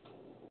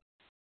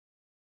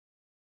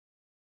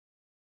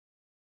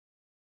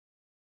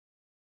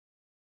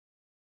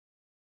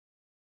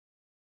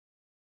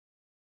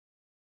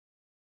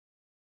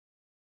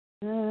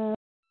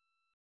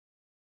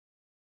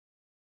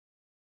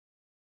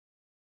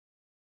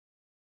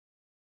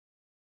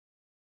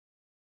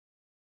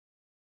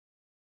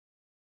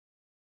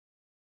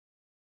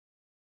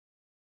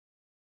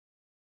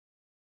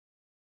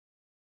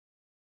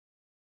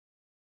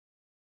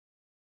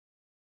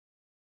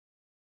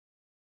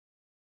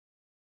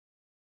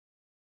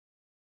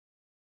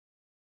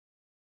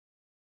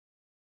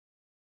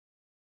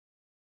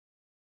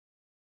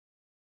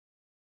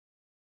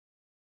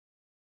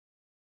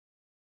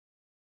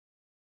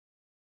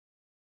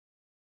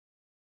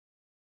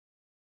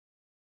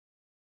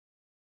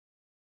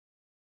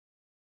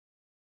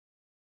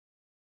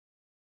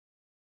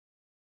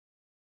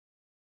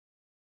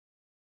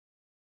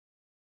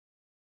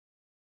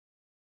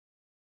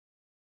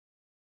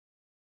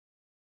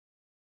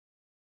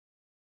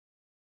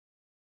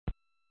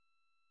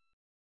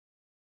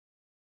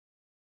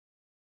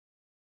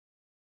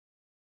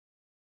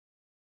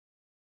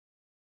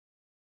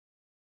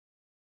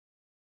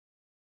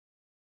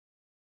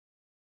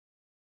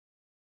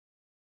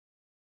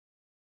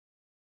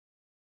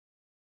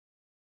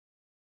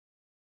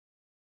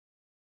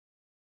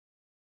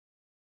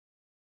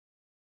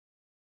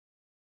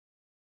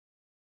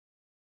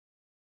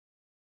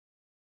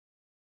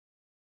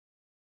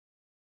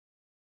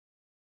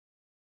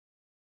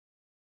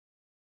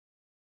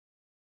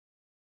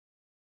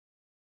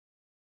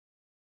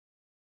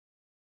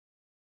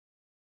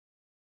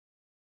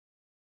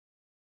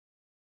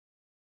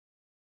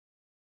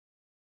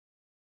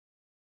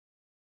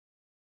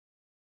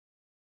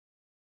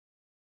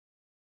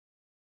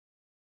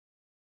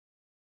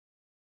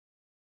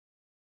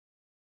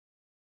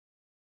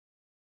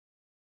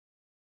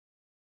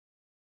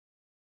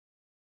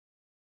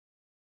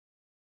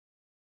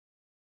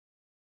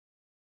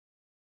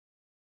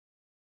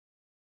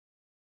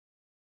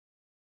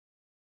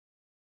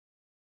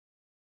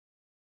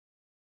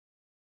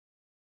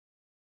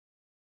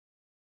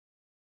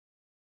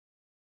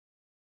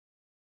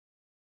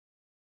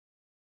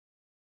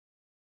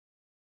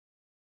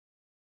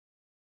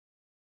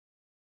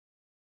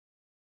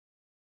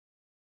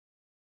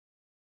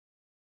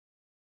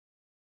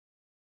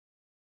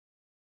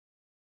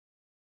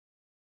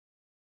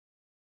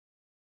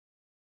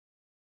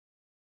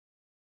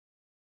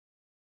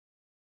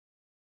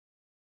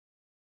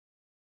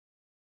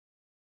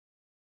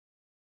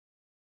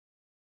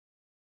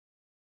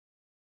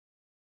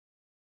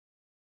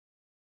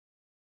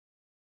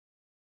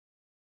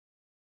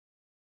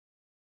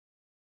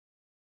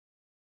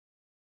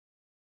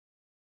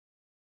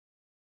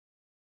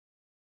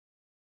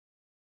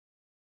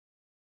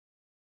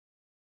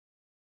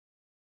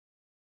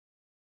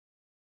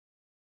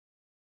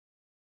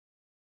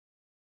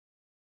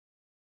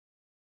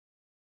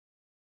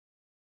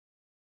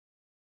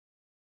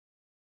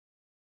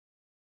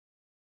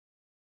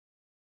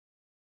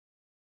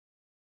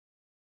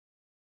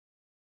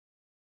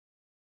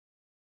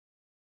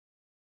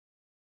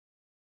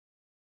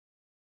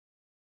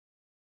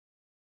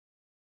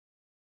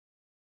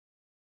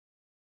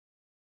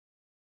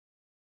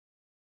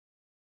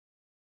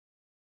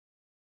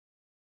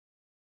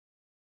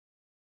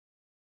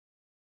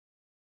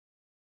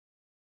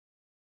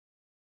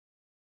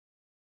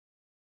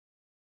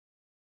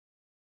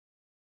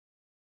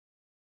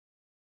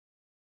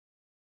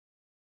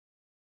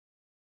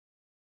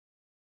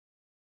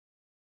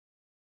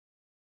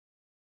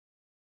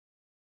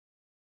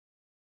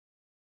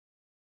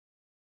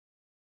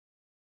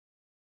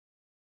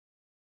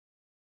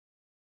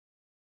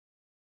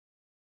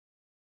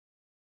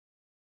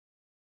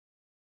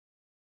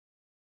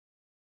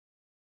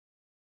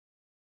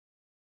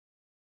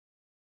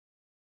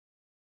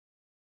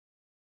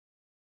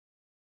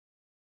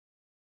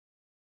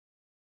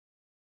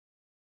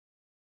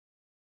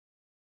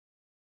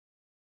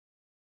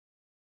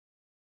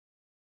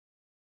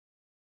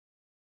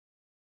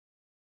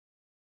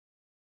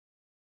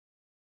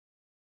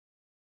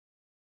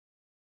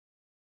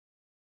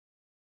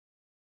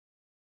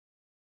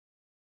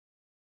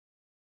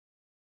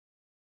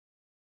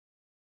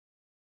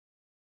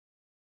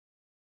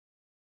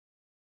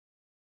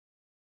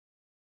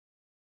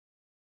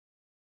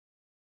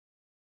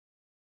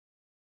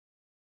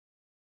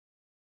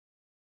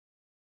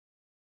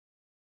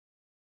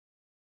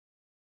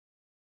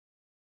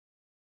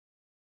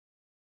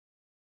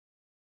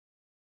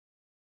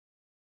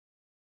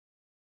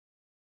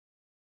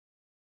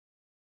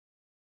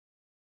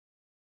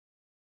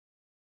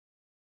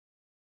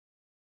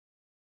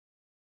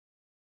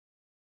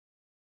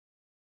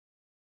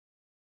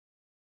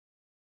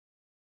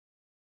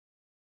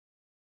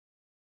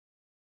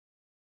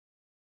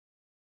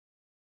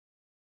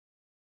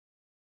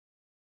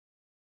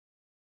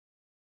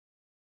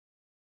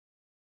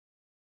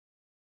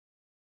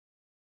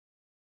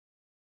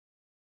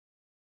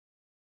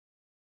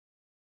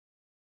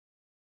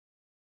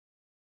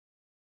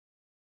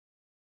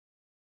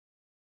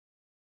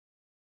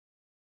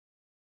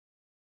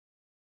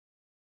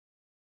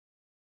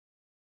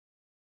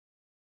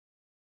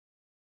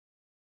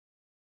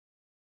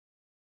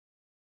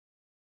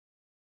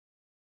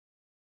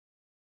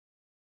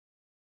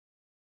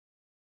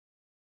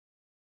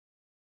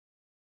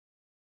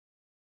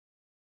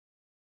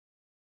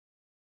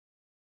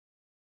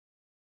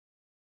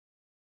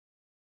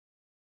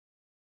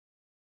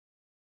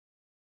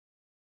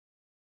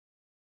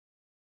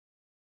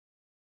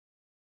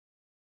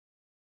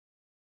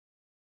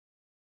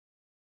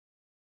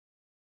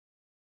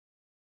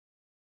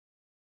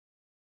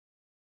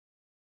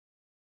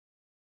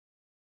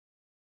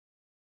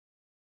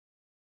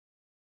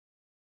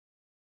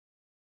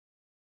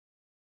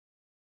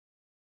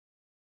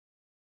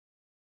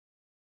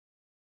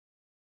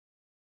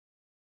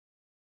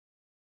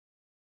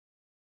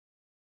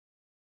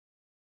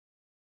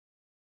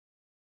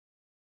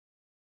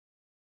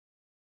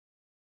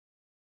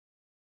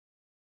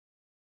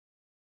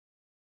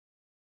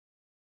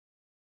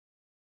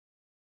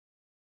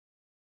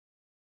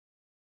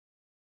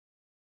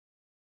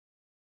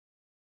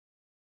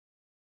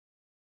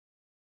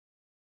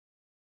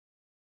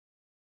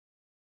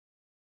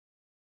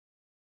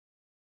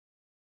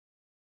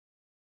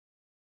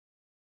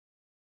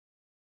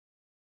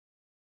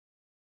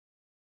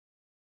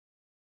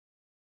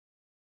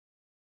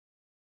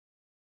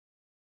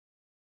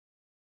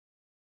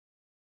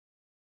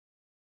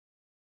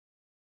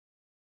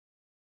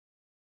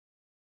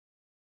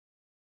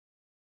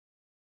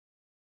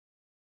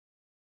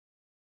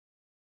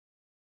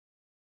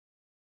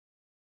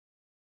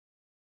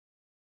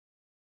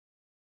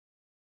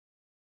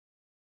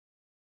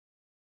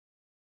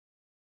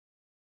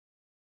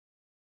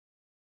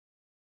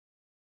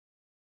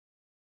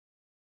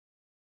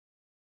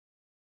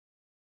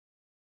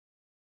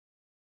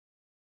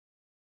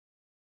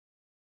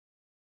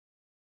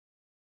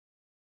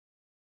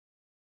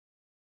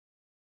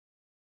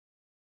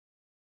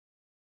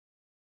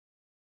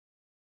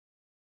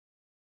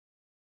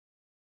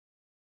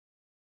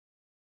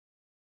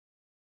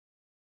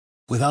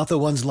 Without the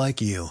ones like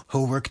you,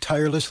 who work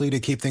tirelessly to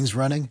keep things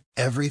running,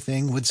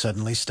 everything would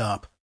suddenly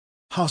stop.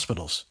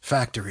 Hospitals,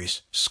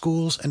 factories,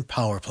 schools, and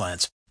power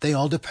plants, they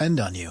all depend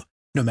on you.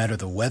 No matter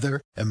the weather,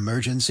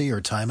 emergency,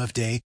 or time of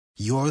day,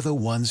 you're the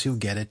ones who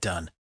get it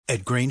done.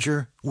 At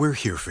Grainger, we're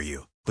here for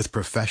you with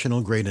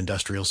professional-grade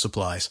industrial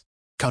supplies.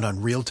 Count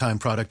on real-time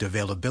product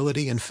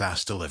availability and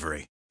fast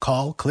delivery.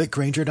 Call, click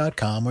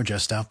Grainger.com, or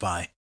just stop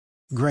by.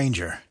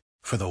 Grainger,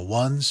 for the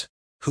ones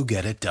who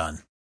get it done.